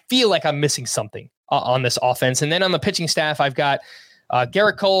I feel like I'm missing something on this offense. And then on the pitching staff, I've got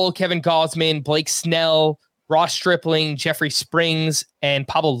Garrett Cole, Kevin Gausman, Blake Snell, Ross Stripling, Jeffrey Springs, and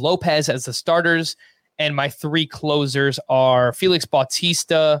Pablo Lopez as the starters. And my 3 closers are Felix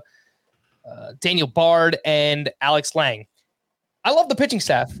Bautista, Daniel Bard, and Alex Lang. I love the pitching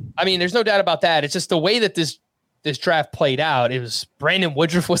staff. I mean, there's no doubt about that. It's just the way that this draft played out. It was Brandon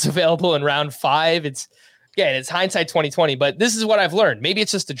Woodruff was available in round 5. It's hindsight 2020, but this is what I've learned. Maybe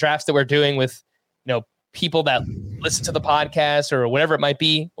it's just the drafts that we're doing with, people that listen to the podcast or whatever it might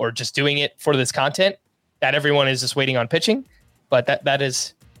be, or just doing it for this content, that everyone is just waiting on pitching. But that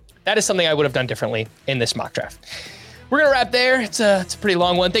is something I would have done differently in this mock draft. We're going to wrap there. It's a pretty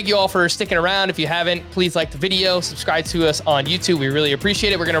long one. Thank you all for sticking around. If you haven't, please like the video, subscribe to us on YouTube. We really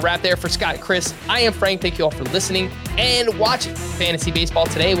appreciate it. We're going to wrap there. For Scott, Chris, I am Frank. Thank you all for listening and watching Fantasy Baseball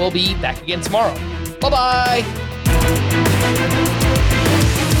Today. We'll be back again tomorrow. Bye-bye.